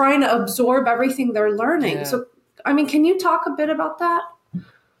like trying to absorb everything they're learning. Yeah. So, can you talk a bit about that?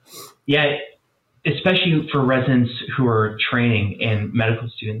 Yeah, especially for residents who are training and medical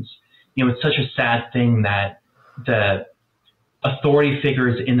students, it's such a sad thing that the authority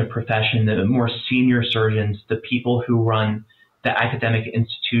figures in the profession, the more senior surgeons, the people who run the academic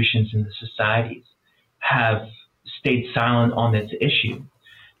institutions and the societies have stayed silent on this issue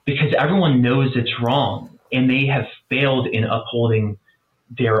because everyone knows it's wrong and they have failed in upholding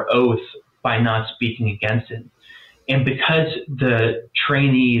their oath by not speaking against it. And because the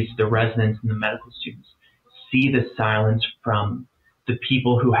trainees, the residents, and the medical students see the silence from the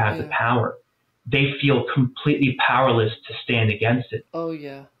people who have the power, they feel completely powerless to stand against it. Oh,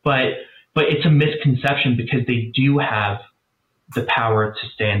 yeah. But it's a misconception because they do have the power to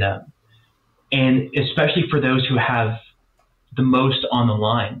stand up. And especially for those who have the most on the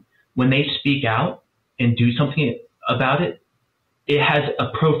line, when they speak out and do something about it, it has a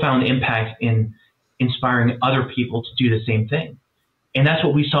profound impact in inspiring other people to do the same thing. And that's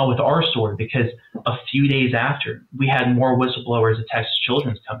what we saw with our story, because a few days after, we had more whistleblowers at Texas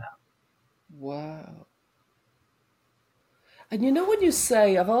Children's come out. Wow. And when you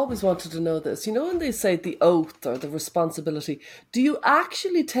say, I've always wanted to know this, when they say the oath or the responsibility, do you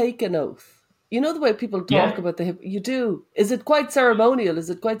actually take an oath? The way people talk about you do. Is it quite ceremonial? Is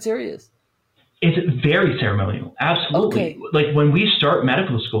it quite serious? It's very ceremonial. Absolutely. Okay. Like when we start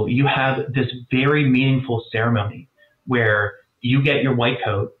medical school, you have this very meaningful ceremony where you get your white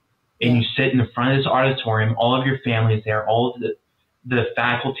coat and you sit in the front of this auditorium. All of your family is there. All of the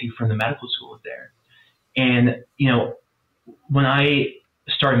faculty from the medical school is there. And, when I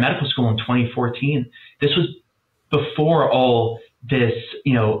started medical school in 2014, this was before all this,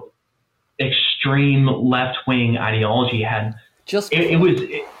 extreme left-wing ideology had. It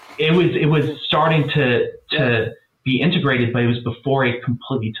was starting to be integrated, but it was before it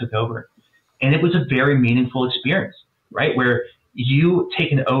completely took over. And it was a very meaningful experience, right? Where you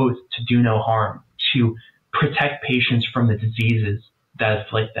take an oath to do no harm, to protect patients from the diseases that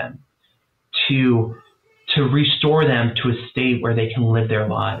afflict them, to restore them to a state where they can live their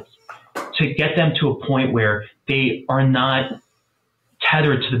lives, to get them to a point where they are not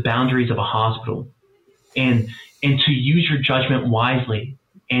tethered to the boundaries of a hospital, and to use your judgment wisely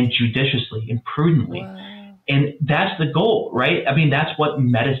and judiciously and prudently. Wow. And that's the goal, right? That's what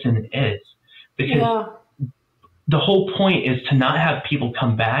medicine is, because the whole point is to not have people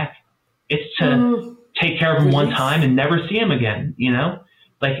come back. It's to take care of them one time and never see them again,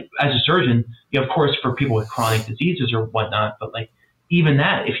 Like as a surgeon, of course, for people with chronic diseases or whatnot, but like even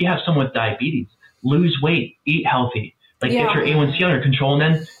that, if you have someone with diabetes, lose weight, eat healthy, get your A1C under control,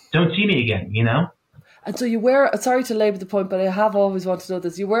 and then don't see me again, And so you wear, sorry to labour the point, but I have always wanted to know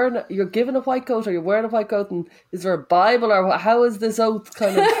this. You're given a white coat, or you're wearing a white coat, and is there a Bible, or how is this oath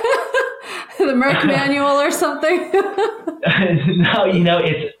kind of? The Merc Manual or something? No,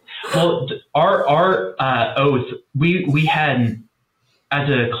 it's, well, our oath, we had, as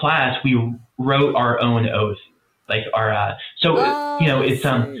a class, we wrote our own oath. Like it's,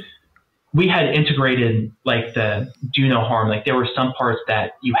 we had integrated like the do no harm. Like there were some parts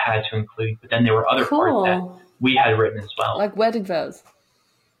that you had to include, but then there were other parts that we had written as well. Like wedding vows.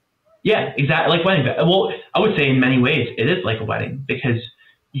 Yeah, exactly. Like wedding vows. Well, I would say in many ways it is like a wedding, because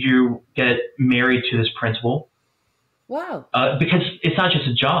you get married to this principle. Wow. Because it's not just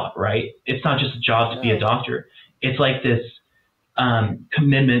a job, right? It's not just a job to be a doctor. It's like this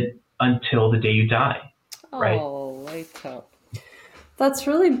commitment until the day you die, right? Oh, Eithan. That's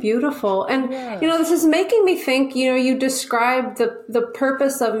really beautiful. And, this is making me think, you described the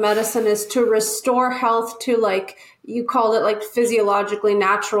purpose of medicine is to restore health to, like, you called it like physiologically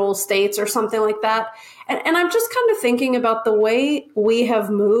natural states or something like that. And I'm just kind of thinking about the way we have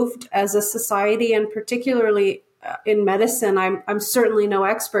moved as a society, and particularly in medicine. I'm certainly no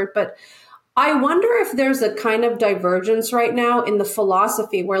expert, but I wonder if there's a kind of divergence right now in the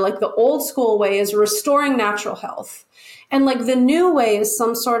philosophy where, like, the old school way is restoring natural health. And, like, the new way is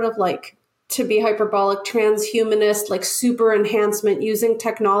some sort of, like, to be hyperbolic, transhumanist, like, super enhancement, using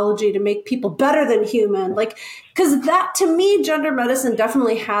technology to make people better than human. Like, because that, to me, gender medicine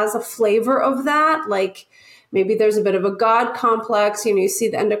definitely has a flavor of that. Like, maybe there's a bit of a God complex. You see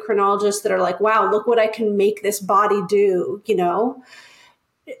the endocrinologists that are like, wow, look what I can make this body do,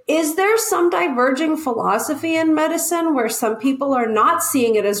 Is there some diverging philosophy in medicine where some people are not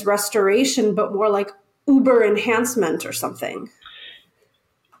seeing it as restoration, but more like uber enhancement or something?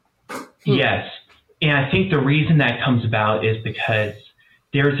 Yes. And I think the reason that comes about is because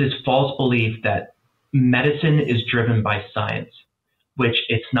there's this false belief that medicine is driven by science, which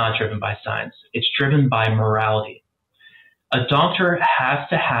it's not driven by science. It's driven by morality. A doctor has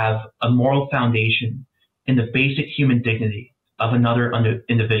to have a moral foundation in the basic human dignity of another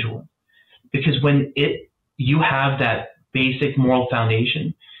individual. Because when you have that basic moral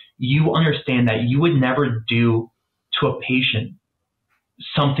foundation, you understand that you would never do to a patient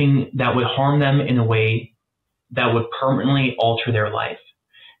something that would harm them in a way that would permanently alter their life,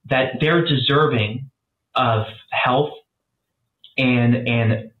 that they're deserving of health and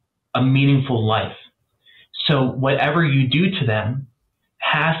a meaningful life. So whatever you do to them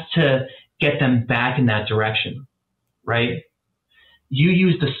has to get them back in that direction, right? You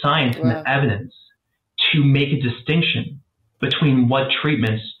use the science and the evidence to make a distinction between what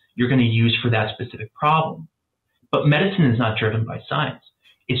treatments you're going to use for that specific problem. But medicine is not driven by science.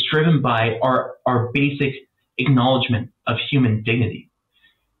 It's driven by our basic acknowledgement of human dignity.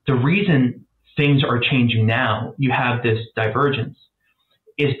 The reason things are changing now, you have this divergence,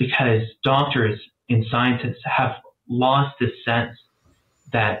 is because doctors and scientists have lost this sense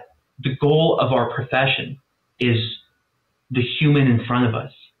that the goal of our profession is the human in front of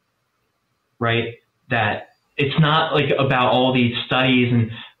us, right? That it's not like about all these studies,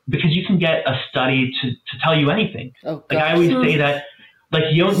 and because you can get a study to tell you anything. Oh, like I always say that, like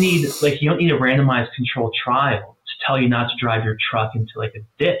you don't need a randomized controlled trial to tell you not to drive your truck into like a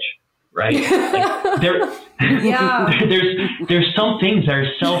ditch, right? Like there's some things that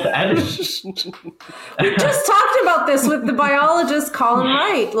are self-evident. We just talked about this with the biologist Colin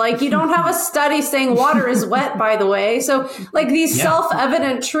Wright. Like, you don't have a study saying water is wet, by the way. So, like, these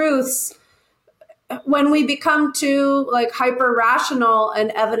self-evident truths, when we become too, like, hyper-rational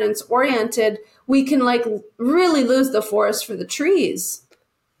and evidence-oriented, we can, like, really lose the forest for the trees.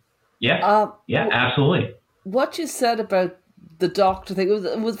 Yeah, absolutely. What you said about the doctor thing,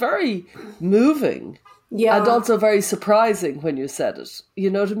 it was very moving. Yeah. And also very surprising when you said it. You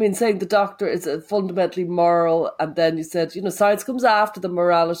know what I mean? Saying the doctor is fundamentally moral, and then you said, science comes after the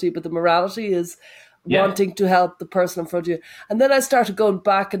morality, but the morality is wanting to help the person in front of you. And then I started going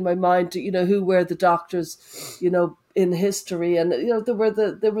back in my mind to, who were the doctors, in history. And, they were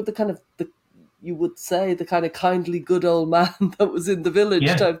the kind of, you would say, the kind of kindly good old man that was in the village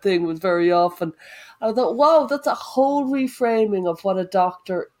type thing was very often. I thought, wow, that's a whole reframing of what a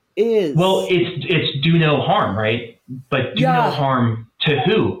doctor is. Well, it's do no harm, right? But do no harm to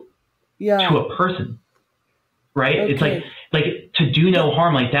who? Yeah. To a person, right? Okay. It's like to do no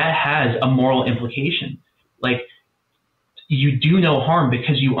harm, like that has a moral implication. Like you do no harm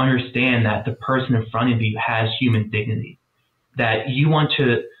because you understand that the person in front of you has human dignity, that you want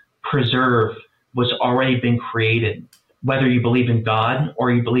to preserve what's already been created, whether you believe in God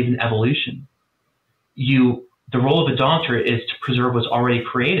or you believe in evolution. The role of a doctor is to preserve what's already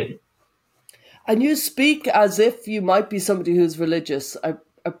created. And you speak as if you might be somebody who's religious. I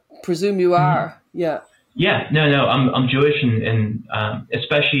presume you are. Yeah. Yeah. No. I'm Jewish, and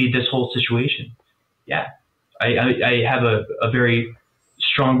especially this whole situation. Yeah. I have a very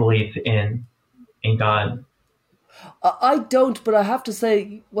strong belief in God. I don't, but I have to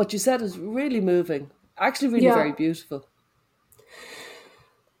say what you said is really moving. Actually, really very beautiful.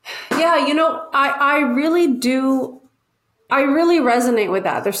 Yeah, I really do. I really resonate with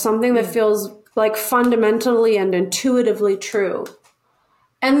that. There's something that feels like fundamentally and intuitively true.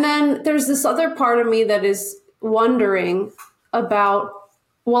 And then there's this other part of me that is wondering about,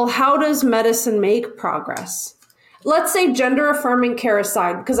 well, how does medicine make progress? Let's say gender affirming care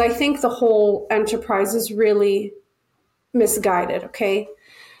aside, because I think the whole enterprise is really misguided, okay?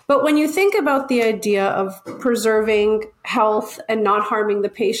 But when you think about the idea of preserving health and not harming the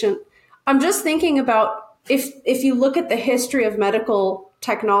patient, I'm just thinking about if you look at the history of medical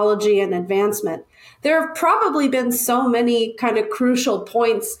technology and advancement, there have probably been so many kind of crucial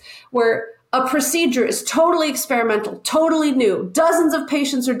points where a procedure is totally experimental, totally new. Dozens of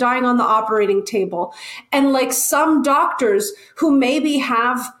patients are dying on the operating table. And like some doctors who maybe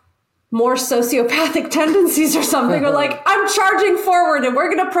have more sociopathic tendencies or something, or like, I'm charging forward and we're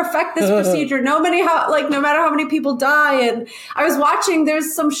going to perfect this procedure no matter how many people die. And I was watching,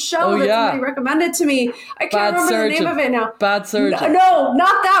 there's some show that somebody recommended to me. I can't remember the name of it now. Bad Surgeon. No,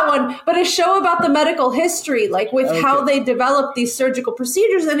 not that one, but a show about the medical history, like with how they developed these surgical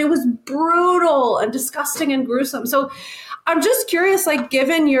procedures. And it was brutal and disgusting and gruesome. So I'm just curious, like,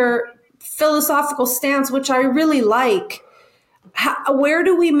 given your philosophical stance, which I really like, where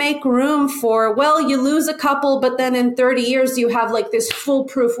do we make room for, well, you lose a couple, but then in 30 years you have like this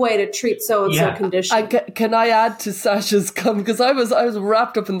foolproof way to treat so-and-so condition? Can I add to Sasha's comment? Because I was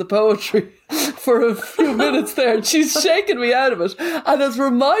wrapped up in the poetry for a few minutes there, and she's shaking me out of it. And it's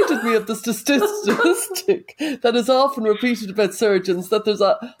reminded me of the statistic that is often repeated about surgeons, that there's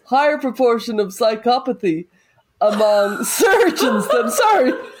a higher proportion of psychopathy among surgeons than,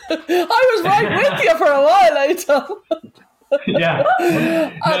 sorry, I was right with you for a while, Eithan.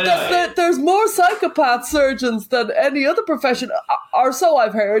 Yeah. There's more psychopath surgeons than any other profession, or so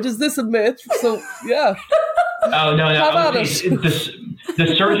I've heard. Is this a myth? So, yeah. Oh, no.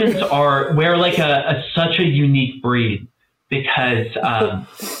 The surgeons we're like such a unique breed because,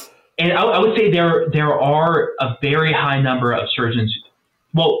 and I would say there are a very high number of surgeons.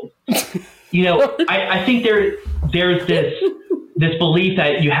 Well, I think there's this belief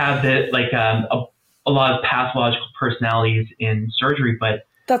that you have that like a lot of pathological personalities in surgery, but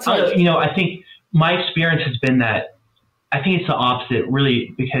that's right. I think my experience has been that I think it's the opposite,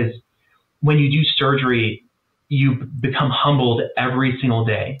 really, because when you do surgery, you become humbled every single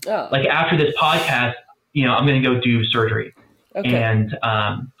day. Oh. Like after this podcast, I'm going to go do surgery. Okay. And,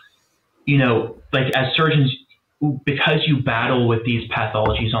 like as surgeons, because you battle with these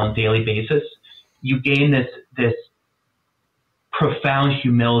pathologies on a daily basis, you gain this profound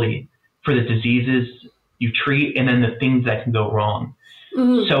humility for the diseases you treat and then the things that can go wrong.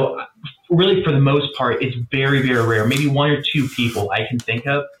 Mm-hmm. So really, for the most part, it's very, very rare. Maybe one or two people I can think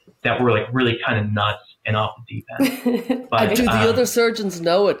of that were like really kind of nuts and off the deep end. But, do the other surgeons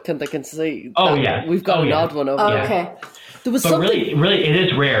know it? They can see? Oh, yeah. We've got an odd one over here. Okay. There was really, it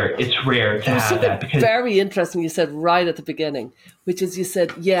is rare. It's rare to have that. Because very interesting you said right at the beginning, which is you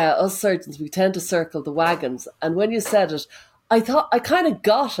said, us surgeons, we tend to circle the wagons. And when you said it, I thought I kind of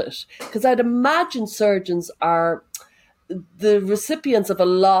got it, because I'd imagine surgeons are the recipients of a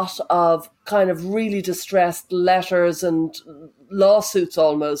lot of kind of really distressed letters and lawsuits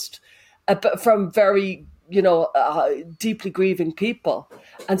almost from very, deeply grieving people.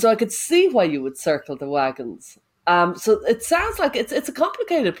 And so I could see why you would circle the wagons. So it sounds like it's a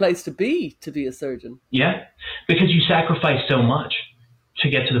complicated place to be a surgeon. Yeah, because you sacrifice so much to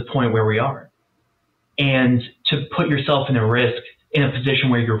get to the point where we are. And to put yourself in a position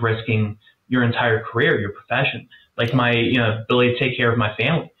where you're risking your entire career, your profession, like my ability to take care of my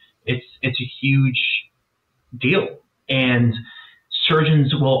family, it's a huge deal. And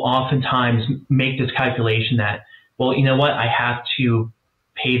surgeons will oftentimes make this calculation that, well, you know what, I have to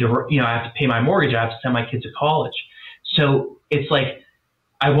pay I have to pay my mortgage, I have to send my kids to college. So it's like,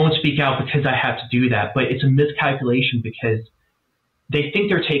 I won't speak out because I have to do that, but it's a miscalculation because they think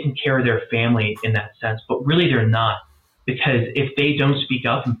they're taking care of their family in that sense, but really they're not. Because if they don't speak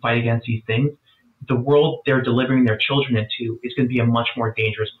up and fight against these things, the world they're delivering their children into is going to be a much more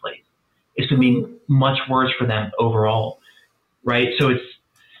dangerous place. It's going to be much worse for them overall, right? So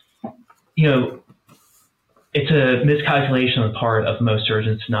it's a miscalculation on the part of most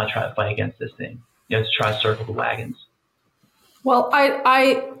surgeons to not try to fight against this thing, to try to circle the wagons. Well,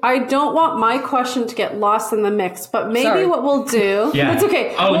 I don't want my question to get lost in the mix, but maybe what we'll do, it's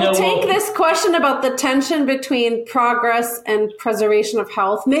okay. We'll take this question about the tension between progress and preservation of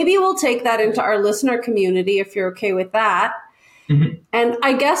health. Maybe we'll take that into our listener community if you're okay with that. Mm-hmm. And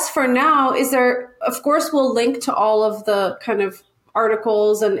I guess for now, of course, we'll link to all of the kind of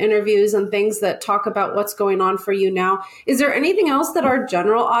articles and interviews and things that talk about what's going on for you now. Is there anything else that our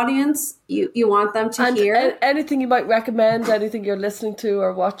general audience, you want them to hear? Anything you might recommend, anything you're listening to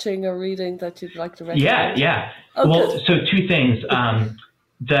or watching or reading that you'd like to recommend? Yeah. Well, so two things.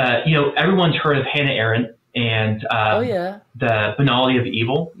 Everyone's heard of Hannah Arendt and The Banality of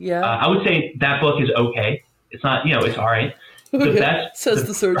Evil. Yeah. I would say that book is okay. It's not, it's all right. The best says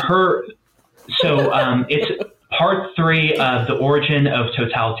the surgeon. It's Part 3 of The Origin of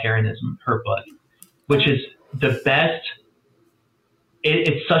Totalitarianism, her book, which is the best.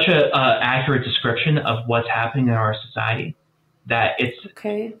 It's such a accurate description of what's happening in our society that it's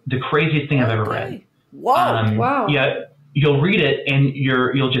the craziest thing I've ever read. Wow. Yeah, you'll read it and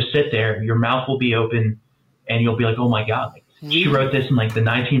you'll just sit there. Your mouth will be open and you'll be like, oh my God. She wrote this in like the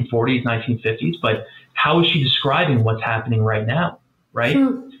 1940s, 1950s, but how is she describing what's happening right now? Right?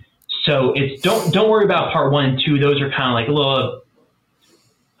 So it's don't worry about part 1 and 2. Those are kind of like a little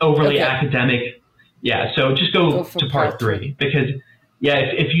overly academic. Yeah. So just go to part 3 because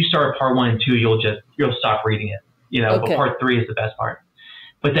if you start part 1 and 2, you'll stop reading it, but part 3 is the best part.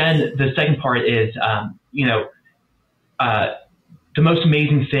 But then the second part is, the most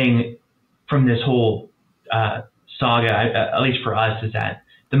amazing thing from this whole saga, at least for us, is that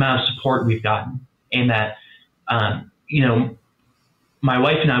the amount of support we've gotten and that, my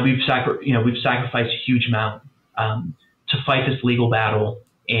wife and I, we've sacrificed a huge amount to fight this legal battle.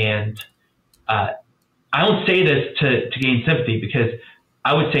 And I don't say this to gain sympathy because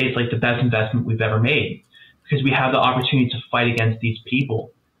I would say it's like the best investment we've ever made because we have the opportunity to fight against these people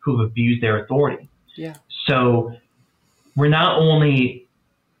who have abused their authority. Yeah. So we're not only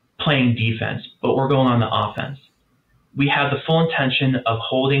playing defense, but we're going on the offense. We have the full intention of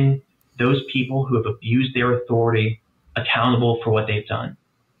holding those people who have abused their authority accountable for what they've done.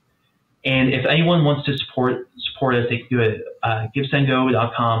 And if anyone wants to support us, they can do it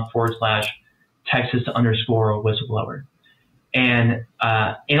givesendgo.com/Texas_whistleblower. And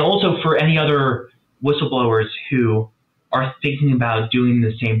also for any other whistleblowers who are thinking about doing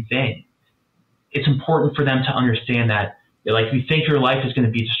the same thing, it's important for them to understand that, like, you think your life is going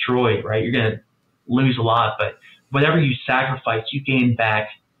to be destroyed, right? You're going to lose a lot, but whatever you sacrifice, you gain back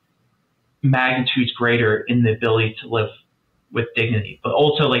magnitudes greater in the ability to live with dignity. But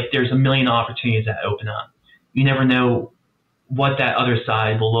also, like, there's a million opportunities that open up. You never know what that other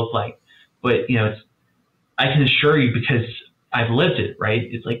side will look like. But, I can assure you, because I've lived it, right?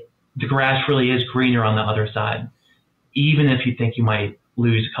 It's like the grass really is greener on the other side, even if you think you might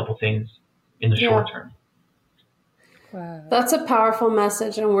lose a couple things in the short term. Wow. That's a powerful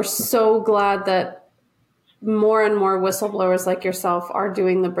message. And we're so glad that more and more whistleblowers like yourself are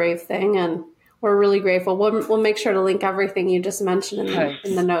doing the brave thing, and we're really grateful. We'll make sure to link everything you just mentioned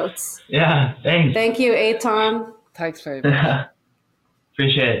in the notes. Yeah, thanks. Thank you, Eithan. Thanks very much.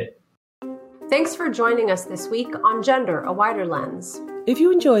 Appreciate it. Thanks for joining us this week on Gender, A Wider Lens. If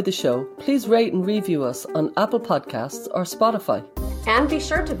you enjoyed the show, please rate and review us on Apple Podcasts or Spotify. And be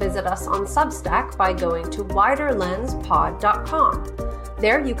sure to visit us on Substack by going to widerlenspod.com.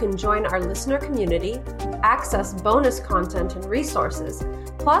 There you can join our listener community, access bonus content and resources,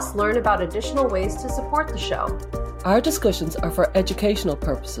 plus learn about additional ways to support the show. Our discussions are for educational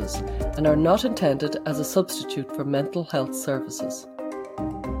purposes and are not intended as a substitute for mental health services.